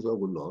should choose, I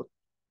will not.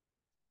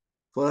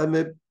 For I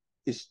may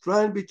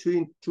strain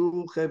between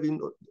two,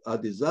 having a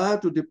desire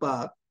to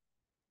depart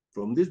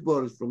from this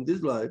body, from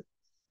this life,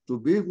 to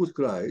be with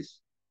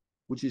Christ,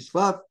 which is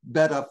far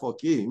better for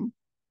him.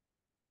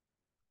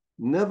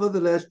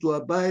 Nevertheless, to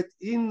abide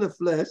in the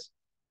flesh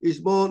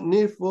is more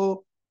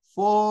needful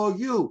for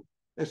you.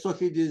 And so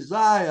he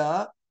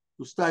desires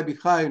to stay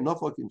behind, not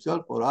for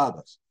himself, for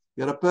others.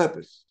 He had a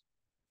purpose.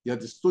 He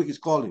understood his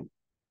calling.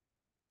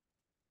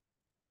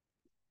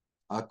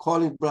 Our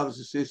calling, brothers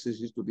and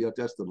sisters, is to be a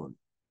testimony.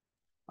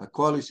 Our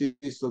calling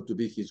is to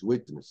be his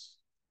witness.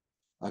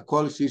 Our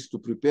calling is to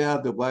prepare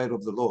the way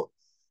of the Lord.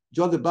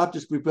 John the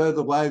Baptist prepared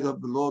the way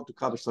of the Lord to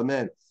come as a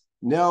man.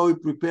 Now we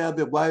prepare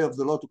the way of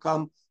the Lord to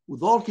come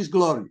with all his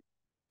glory.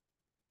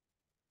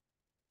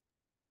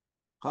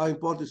 How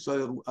important is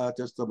our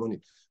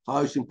testimony? How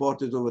is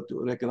important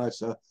to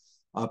recognize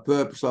our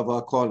purpose of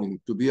our calling,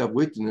 to be a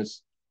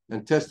witness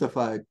and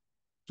testify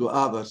to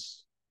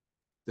others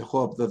the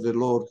hope that the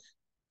Lord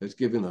has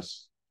given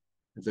us,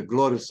 and the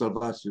glory of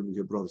salvation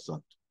he brought us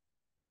up.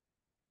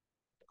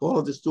 All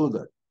understood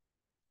that.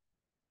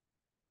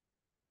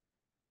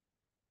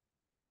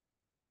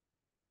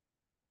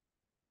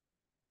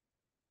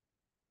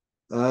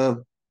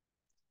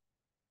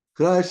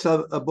 Christ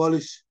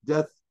abolished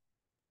death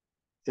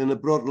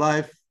and brought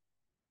life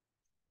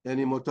and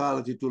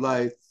immortality to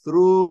life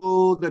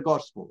through the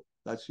gospel.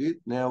 That's it.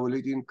 Now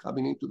we're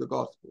coming into the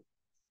gospel.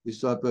 This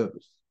is our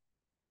purpose.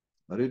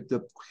 I read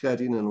the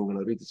heading and I'm going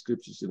to read the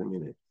scriptures in a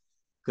minute.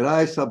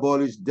 Christ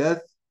abolished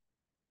death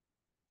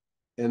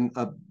and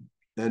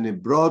he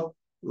brought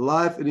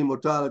life and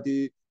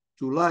immortality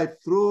to life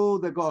through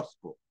the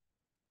gospel.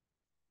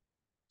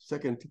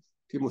 2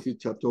 Timothy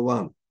chapter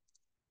 1,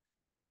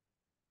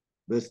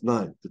 verse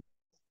 9.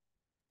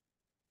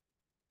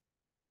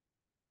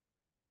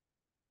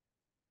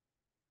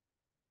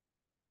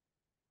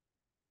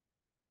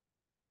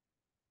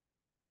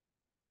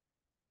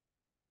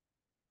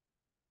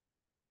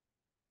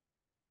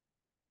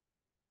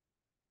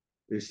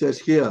 It says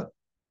here,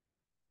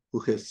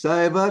 who has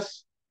saved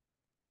us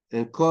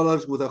and called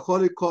us with a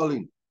holy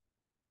calling,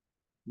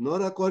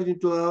 not according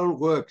to our own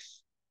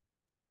works.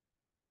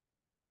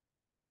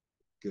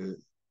 Okay,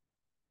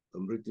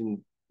 I'm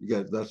reading,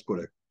 yeah, that's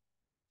correct.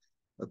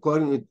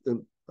 According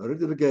to, I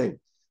read it again,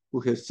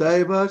 who has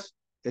saved us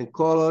and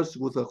called us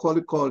with a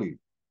holy calling,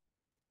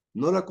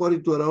 not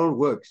according to our own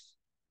works,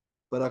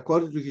 but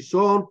according to his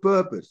own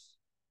purpose.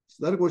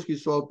 That was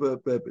his own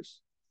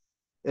purpose.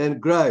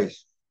 And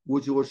grace,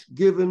 which was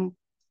given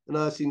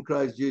us in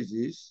Christ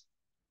Jesus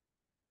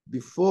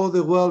before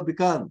the world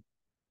began,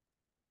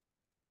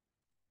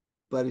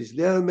 but is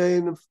now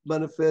made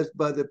manifest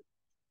by the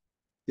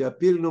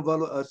appearing of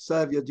our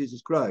Savior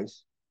Jesus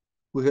Christ,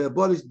 who had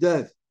abolished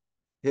death,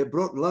 he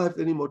brought life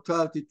and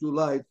immortality to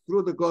light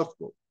through the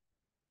gospel,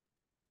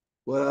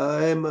 where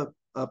I am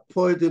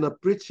appointed a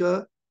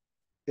preacher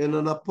and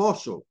an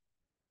apostle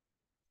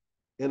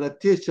and a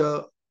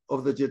teacher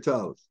of the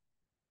Gentiles,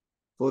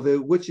 for the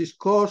which is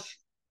cause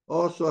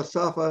also I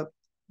suffer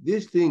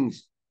these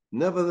things.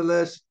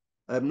 Nevertheless,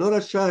 I am not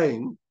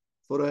ashamed,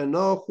 for I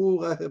know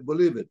who I have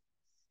believed,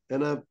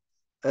 and I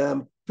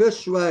am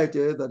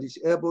persuaded that he is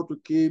able to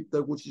keep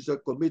that which is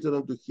committed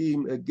unto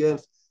him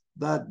against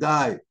that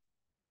die.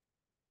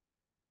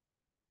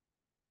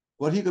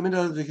 What he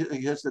committed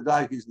against the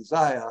die, his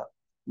desire,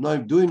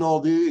 not doing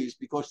all this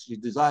because he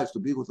desires to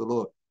be with the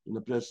Lord, in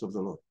the presence of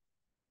the Lord.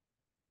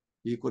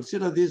 He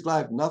considered this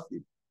life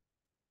nothing.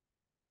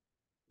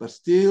 But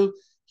still,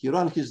 he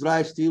runs his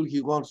life, still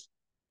he wants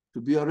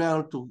to be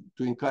around to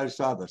encourage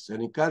others.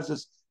 And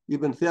encourages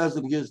even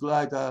 1,000 years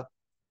later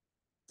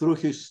through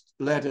his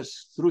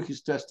letters, through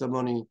his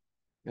testimony.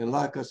 And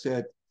like I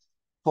said,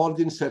 Paul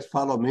didn't say,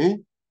 follow me.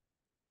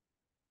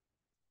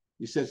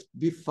 He says,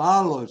 be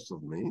followers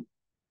of me,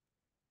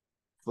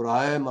 for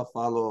I am a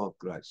follower of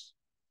Christ.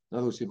 In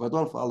other words, if I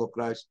don't follow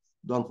Christ,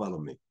 don't follow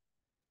me.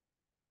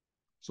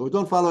 So we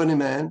don't follow any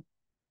man.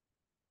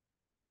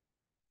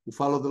 We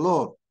follow the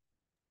Lord.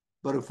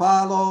 But we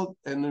follow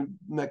and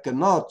make a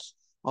note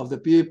of the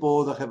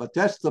people that have a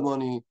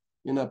testimony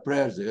in our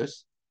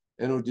presence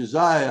and we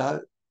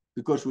desire,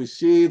 because we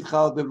see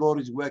how the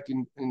Lord is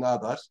working in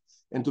others,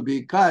 and to be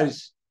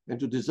encouraged and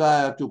to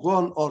desire to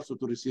want also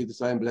to receive the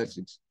same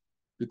blessings,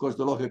 because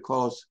the Lord has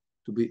called us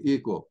to be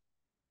equal.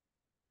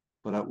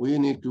 But we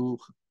need to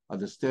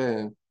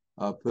understand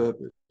our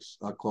purpose,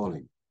 our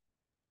calling.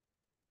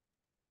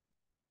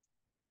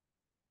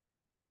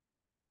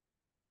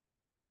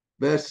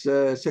 Verse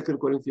 2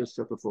 Corinthians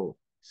chapter 4.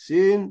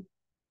 Seeing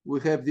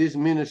we have this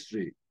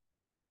ministry,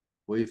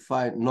 we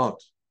find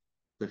not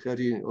the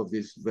heading of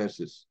these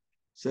verses.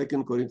 2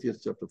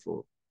 Corinthians chapter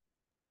 4.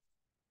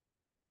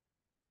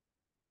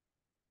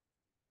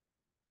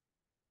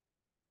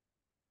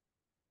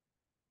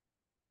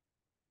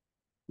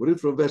 We read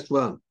from verse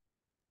 1.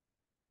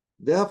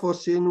 Therefore,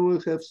 seeing we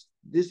have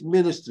this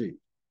ministry,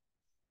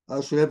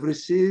 as we have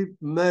received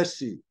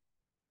mercy,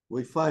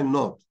 we find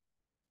not,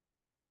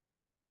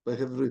 but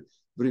have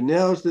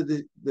renounced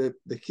the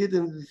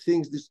hidden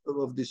things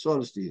of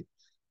dishonesty,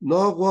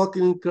 not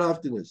walking in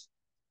craftiness,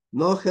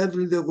 not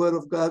handling the word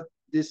of God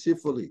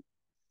deceitfully,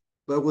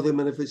 but with the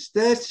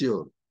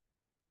manifestation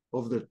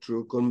of the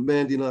truth,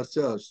 commending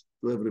ourselves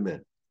to every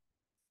man,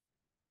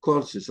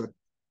 conscious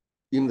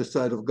in the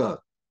sight of God.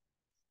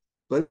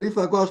 But if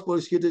our gospel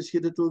is hidden, it's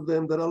hidden to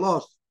them that are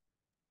lost,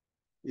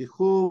 in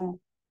whom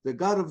the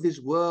God of this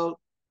world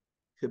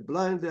have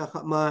blinded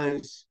their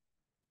minds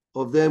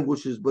of them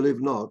which is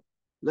believe not,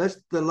 lest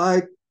the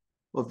light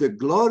of the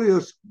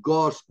glorious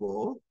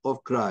gospel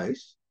of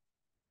Christ,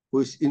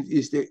 who is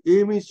the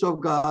image of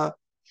God,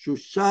 should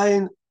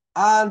shine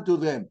unto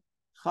them.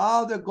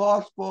 How the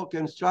gospel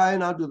can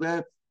shine unto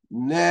them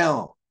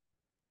now.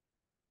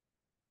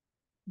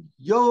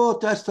 Your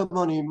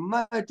testimony,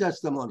 my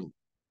testimony.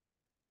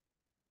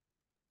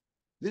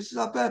 This is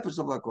our purpose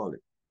of our calling.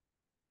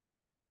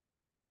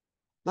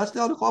 That's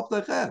the only hope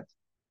they have.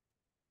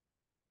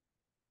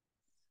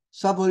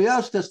 Somebody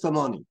else's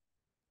testimony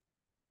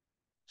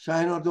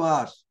shine unto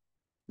us.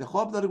 The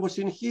hope that it was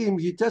in him,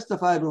 he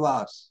testified to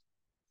us.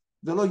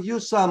 The Lord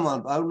used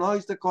someone. I know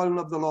it's the calling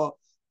of the Lord.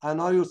 I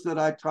know it's the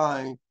right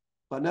time,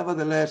 but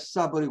nevertheless,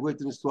 somebody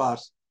witnessed to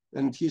us,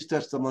 and his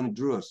testimony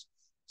drew us.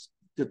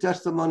 the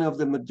testimony of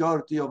the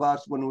majority of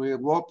us when we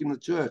walk in the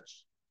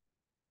church.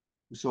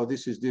 We saw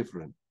this is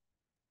different.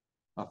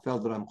 I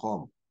felt that I'm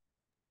home.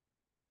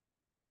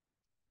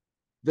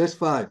 Verse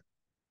 5.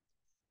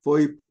 For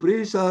we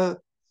preach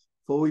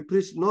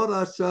not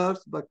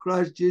ourselves, but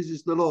Christ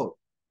Jesus the Lord,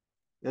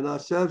 and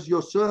ourselves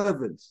your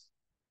servants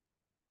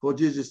for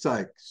Jesus'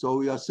 sake. So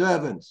we are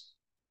servants.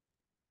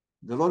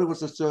 The Lord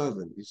was a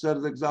servant. He set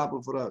an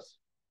example for us.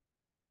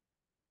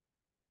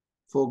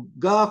 For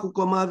God who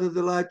commanded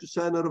the light to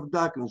shine out of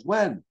darkness.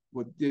 When?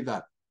 We did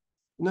that?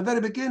 In the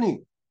very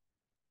beginning.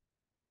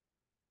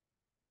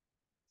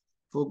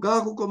 For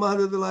God who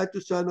commanded the light to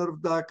shine out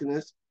of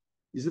darkness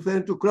is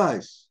referring to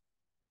Christ.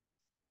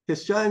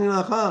 Has shined in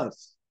our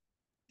hearts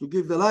to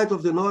give the light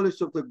of the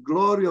knowledge of the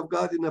glory of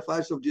God in the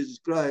face of Jesus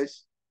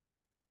Christ.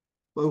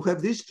 But we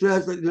have this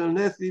treasure in an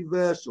earthly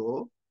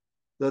vessel,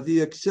 that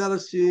the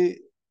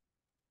excellency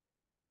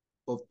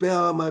of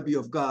power might be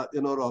of God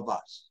and not of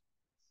us.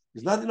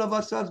 It's nothing of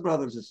ourselves,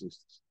 brothers and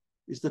sisters.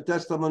 It's the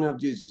testimony of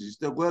Jesus. It's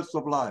the words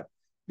of life.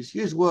 It's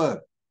his word.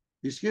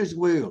 It's his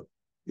will.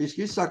 It's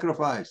his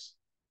sacrifice.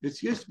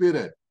 It's his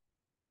spirit.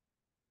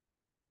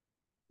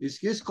 It's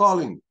his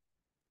calling.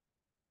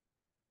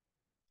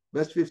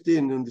 Verse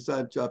 15 in the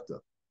same chapter.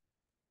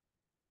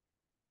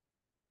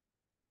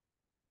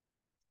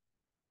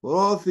 For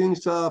all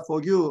things are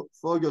for you,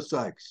 for your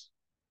sakes,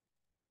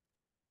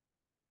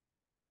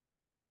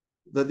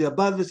 that the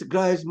abundance of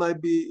Christ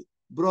might be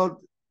brought,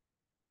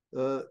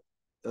 the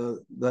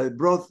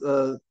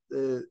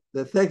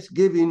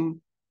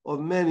thanksgiving of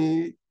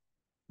many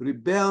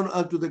rebound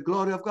unto the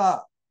glory of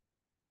God.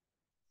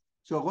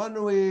 So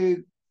when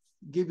we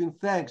giving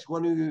thanks,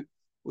 when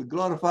we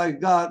glorify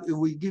God,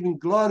 we giving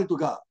glory to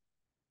God.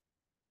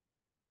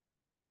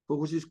 For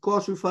which is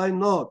cause we find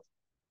not,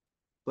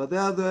 but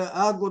the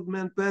outward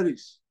man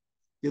perish.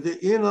 Yet the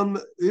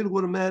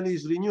inward man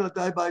is renewed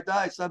day by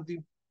day.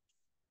 Something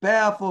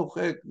powerful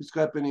is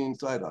happening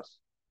inside us,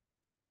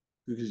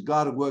 because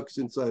God works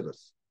inside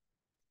us.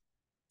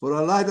 For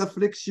a light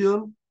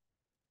affliction,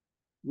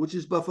 which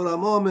is but for a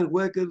moment,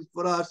 worketh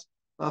for us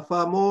a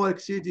far more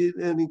exceeding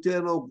and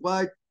eternal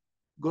white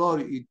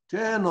glory,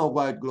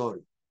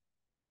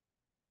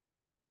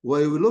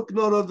 where we look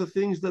not on the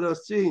things that are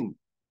seen,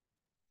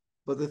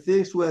 but the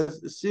things we have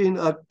seen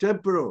are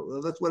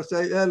temporal. That's what I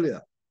said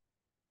earlier.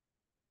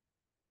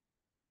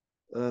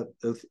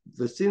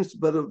 The sins,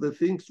 but of the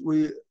things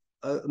we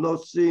are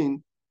not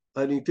seeing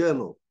are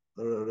eternal.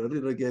 I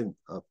read it again.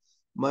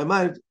 My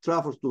mind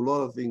travels to a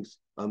lot of things.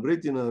 I'm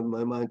reading and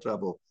my mind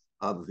travels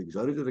other things.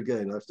 I read it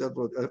again. I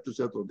have to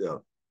settle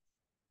down.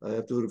 I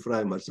have to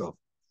refrain myself.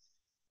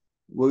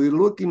 We're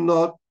looking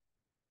not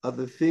at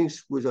the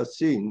things which are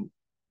seen,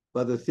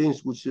 but the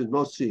things which are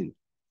not seen.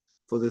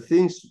 For the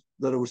things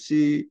that we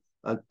see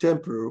are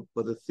temporal,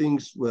 but the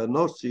things we are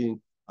not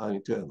seen are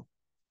eternal.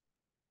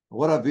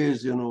 What a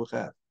vision we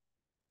have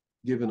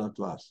given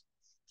unto us,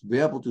 to be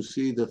able to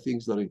see the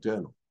things that are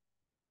eternal.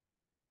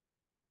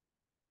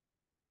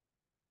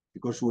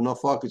 Because we're not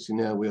focusing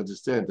there, we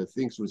understand the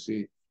things we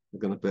see are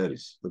going to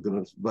perish, they're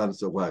going to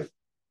vanish away.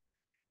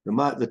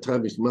 The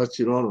time is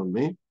marching on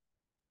me.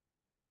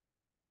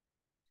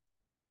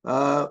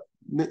 2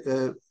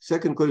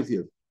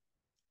 Corinthians.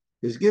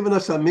 He's given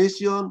us a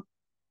mission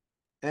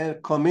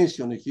and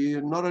commission. He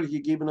not only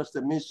given us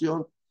the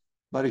mission,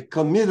 but he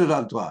committed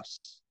unto us.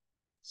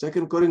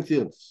 2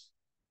 Corinthians.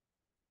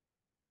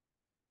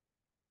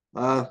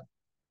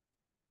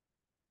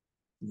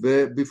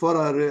 Before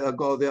I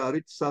go there, I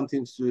read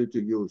something to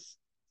use.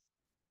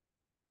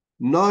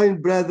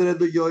 Knowing, brethren,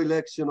 your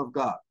election of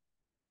God.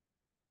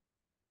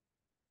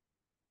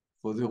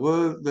 For the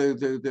word,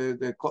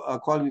 the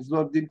calling is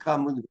not didn't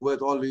come with the word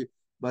only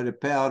by the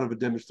power of a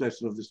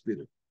demonstration of the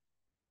Spirit.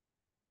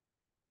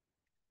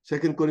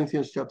 2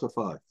 Corinthians chapter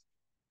 5.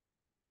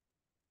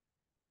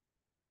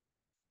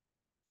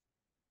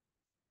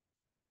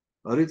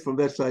 I read from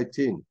verse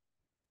 18.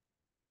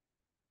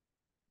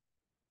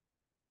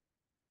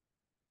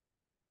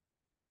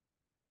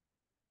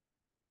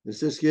 It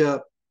says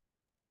here,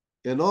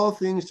 and all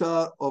things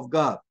are of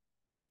God,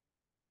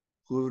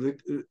 who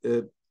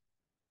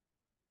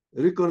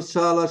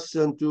reconcile us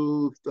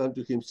unto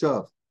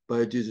himself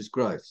by Jesus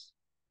Christ.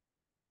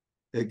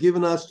 He has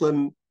given us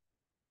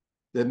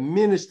the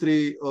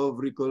ministry of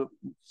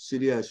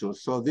reconciliation.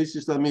 So this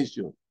is the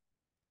mission,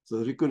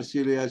 the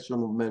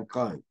reconciliation of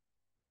mankind.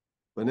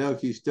 But now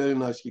he's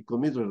telling us he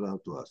committed it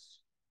unto us.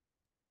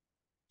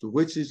 To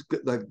which is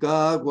that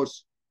God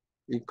was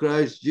in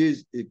Christ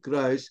Jesus,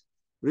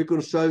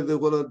 reconciled the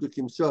world unto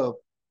himself,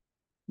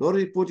 not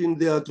putting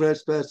their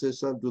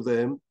trespasses unto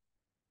them,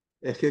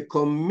 and he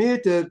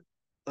committed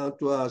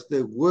unto us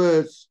the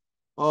words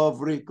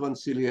of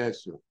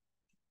reconciliation.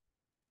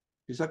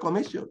 It's a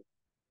commission.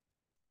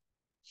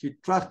 He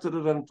trusted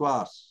it unto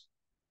us.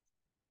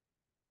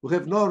 We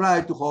have no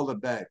right to hold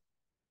it back.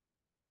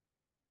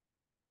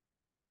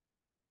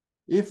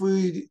 If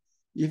we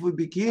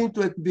begin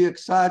to be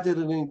excited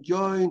and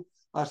enjoying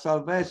our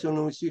salvation,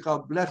 and we see how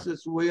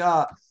blessed we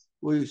are,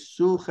 we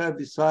should have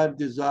the same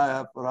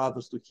desire for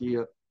others to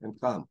hear and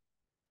come.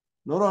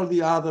 Not all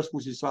the others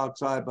which is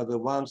outside, but the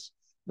ones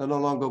that are no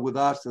longer with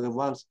us, the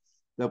ones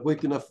that we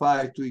can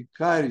fight to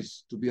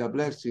encourage, to be a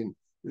blessing.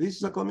 This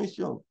is a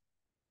commission.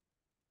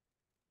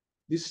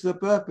 This is the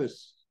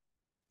purpose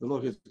the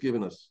Lord has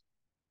given us.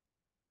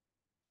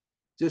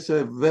 Just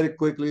very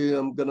quickly,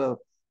 I'm going to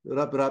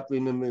wrap it up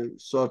in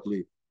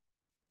shortly.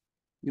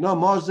 You know,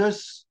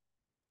 Moses,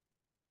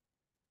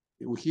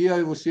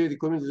 here we see the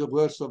community of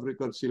words of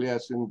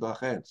reconciliation in our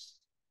hands.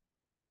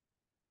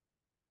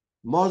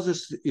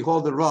 Moses, he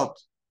held the rod.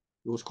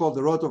 It was called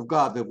the rod of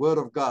God, the word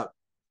of God.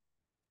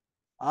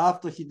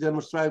 After he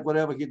demonstrated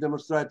whatever he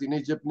demonstrated in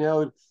Egypt,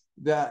 now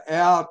they are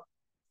out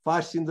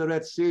facing the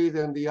Red Sea,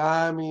 and the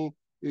army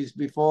is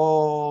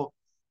before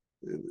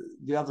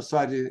the other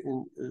side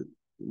in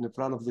the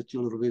front of the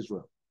children of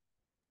Israel.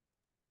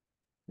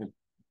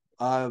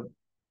 And,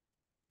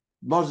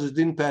 Moses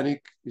didn't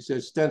panic. He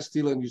said, stand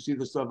still and you see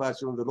the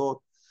salvation of the Lord.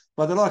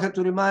 But the Lord had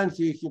to remind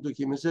him to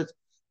him. He said,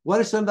 what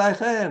is in thy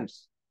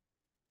hands?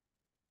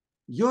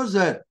 Use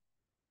it.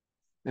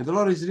 And the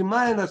Lord is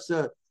reminding us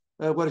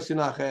what is in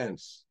our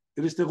hands.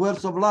 It is the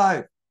words of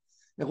life.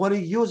 And when he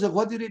used it,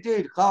 what did he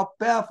do? How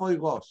powerful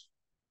it was.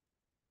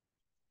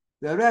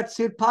 The Red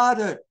Sea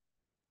parted.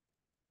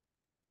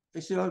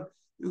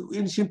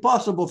 It's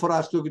impossible for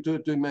us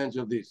to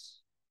imagine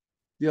this,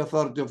 the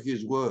authority of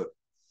his word.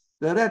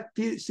 The Red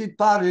Sea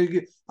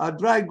parted, a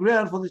dry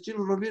ground for the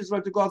children of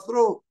Israel to go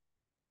through.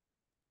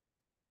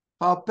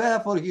 How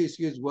powerful is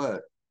his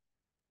word.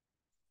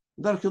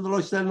 That's what the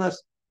Lord is telling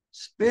us.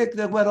 Speak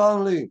the word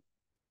only.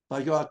 By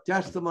your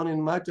testimony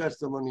and my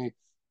testimony,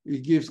 he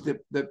gives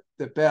the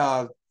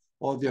power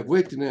or the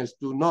witness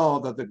to know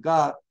that the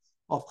God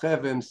of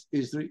heavens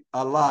is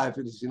alive,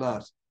 it is in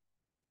us,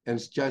 and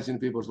it's changing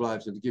people's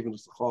lives and giving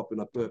us hope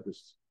and a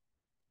purpose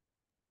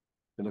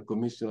and a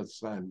commission at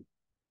the time,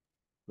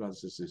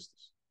 brothers and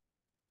sisters.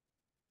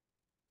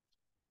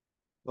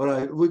 All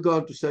right, we go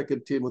on to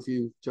 2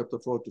 Timothy chapter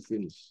 4 to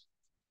finish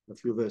a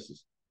few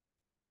verses.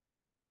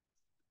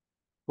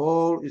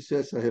 Paul, he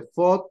says, I have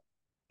fought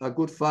a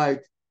good fight.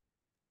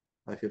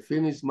 I have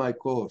finished my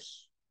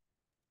course.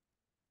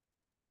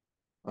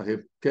 I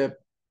have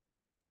kept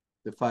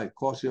the fight.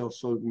 Course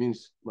also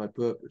means my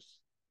purpose.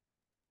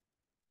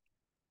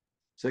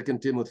 2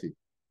 Timothy.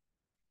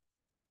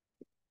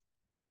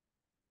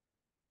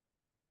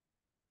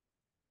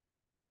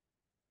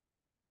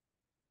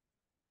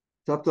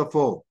 Chapter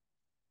 4.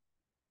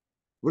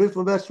 Read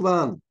from verse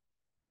 1.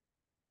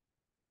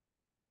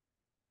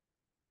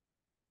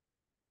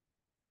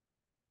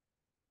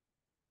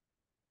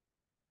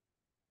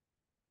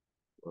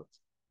 What?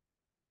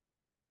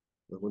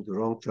 I went to the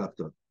wrong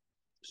chapter.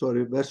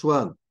 Sorry, verse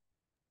 1.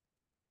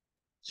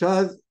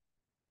 Charge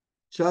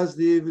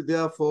thee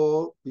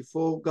therefore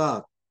before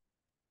God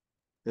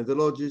and the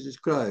Lord Jesus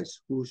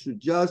Christ, who should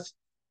judge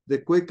the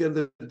quick and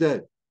the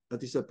dead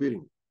at his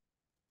appearing,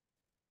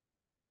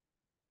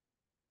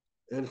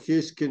 and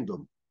his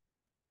kingdom.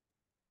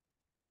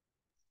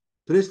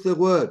 Preach the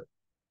word,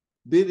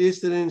 be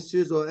instant in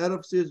season, out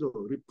of season,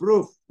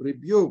 reproof,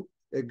 rebuke,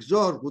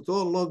 exhort with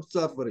all long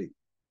suffering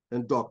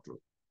and doctrine.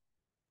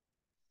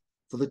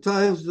 For the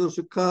times those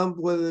who come,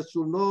 whether they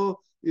shall know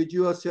it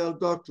you shall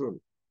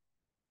doctrine,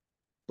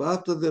 but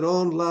after their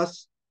own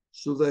lusts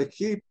shall they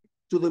keep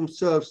to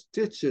themselves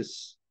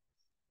teachers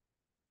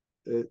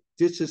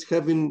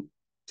having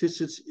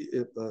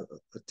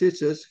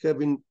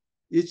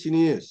itching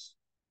ears,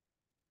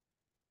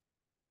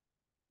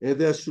 and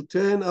they should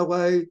turn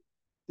away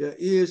their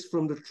ears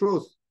from the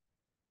truth,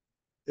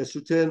 and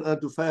should turn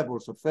unto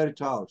fables or fairy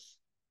tales.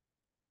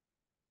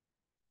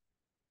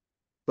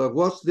 But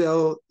watch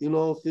thou in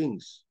all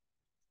things,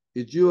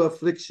 endure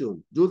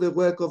affliction, do the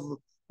work of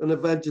an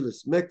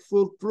evangelist, make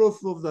full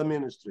proof of the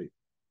ministry.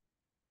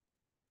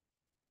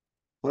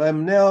 For I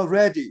am now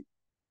ready,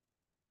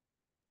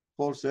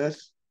 Paul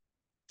says,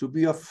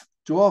 to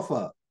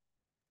offer,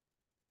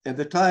 and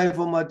the time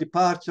for my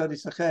departure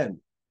is at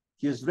hand.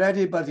 He is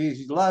ready, but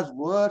his last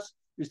words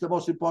is the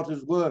most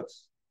important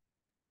words.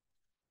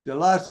 The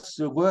last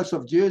words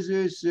of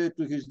Jesus to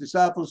his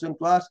disciples and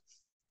to us,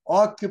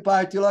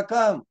 occupy till I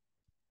come.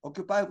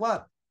 Occupy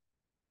what?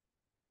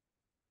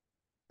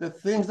 The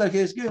things that he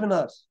has given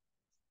us.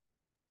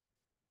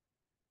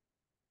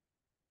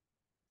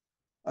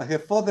 I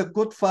have fought the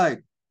good fight.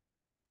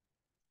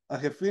 I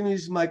have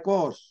finished my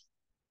course,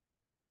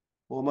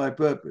 or my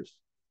purpose,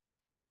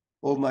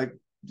 or my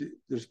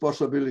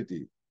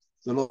responsibility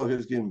the Lord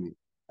has given me.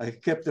 I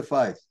have kept the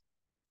fight.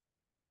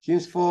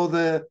 Henceforth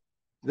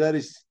there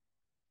is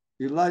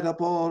light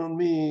upon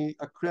me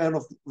a crown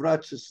of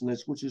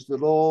righteousness, which is the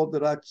Lord,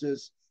 the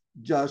righteous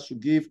judge, to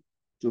give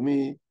to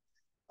me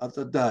at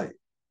the day.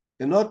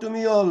 And not to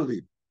me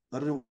only, but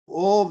to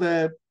all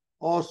them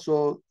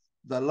also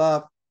that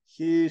love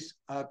his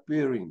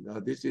appearing. Now,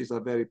 this is a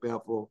very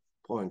powerful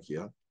point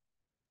here.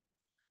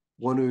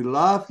 When we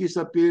love his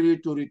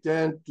appearing, to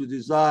return to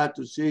desire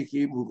to see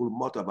him, who will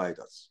motivate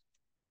us.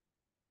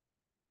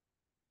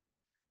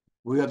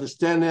 We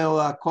understand now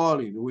our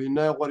calling. We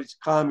know what is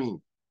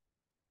coming.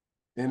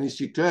 And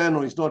it's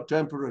eternal, it's not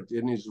temporary,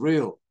 and it's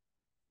real.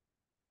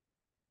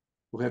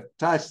 who have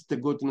tasted the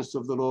goodness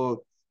of the Lord,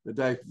 that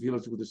they fill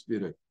us with the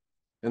Spirit.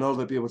 And all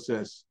the people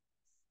says,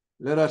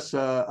 let us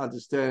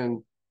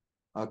understand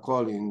our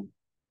calling,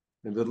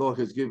 and the Lord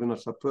has given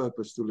us a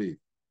purpose to live.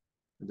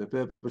 And the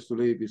purpose to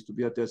live is to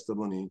be a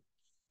testimony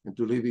and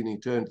to live in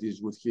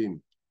eternities with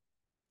Him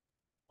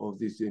of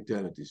these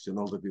eternities. And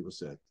all the people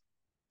said,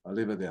 I'll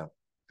leave it there.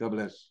 God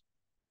bless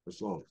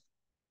us all.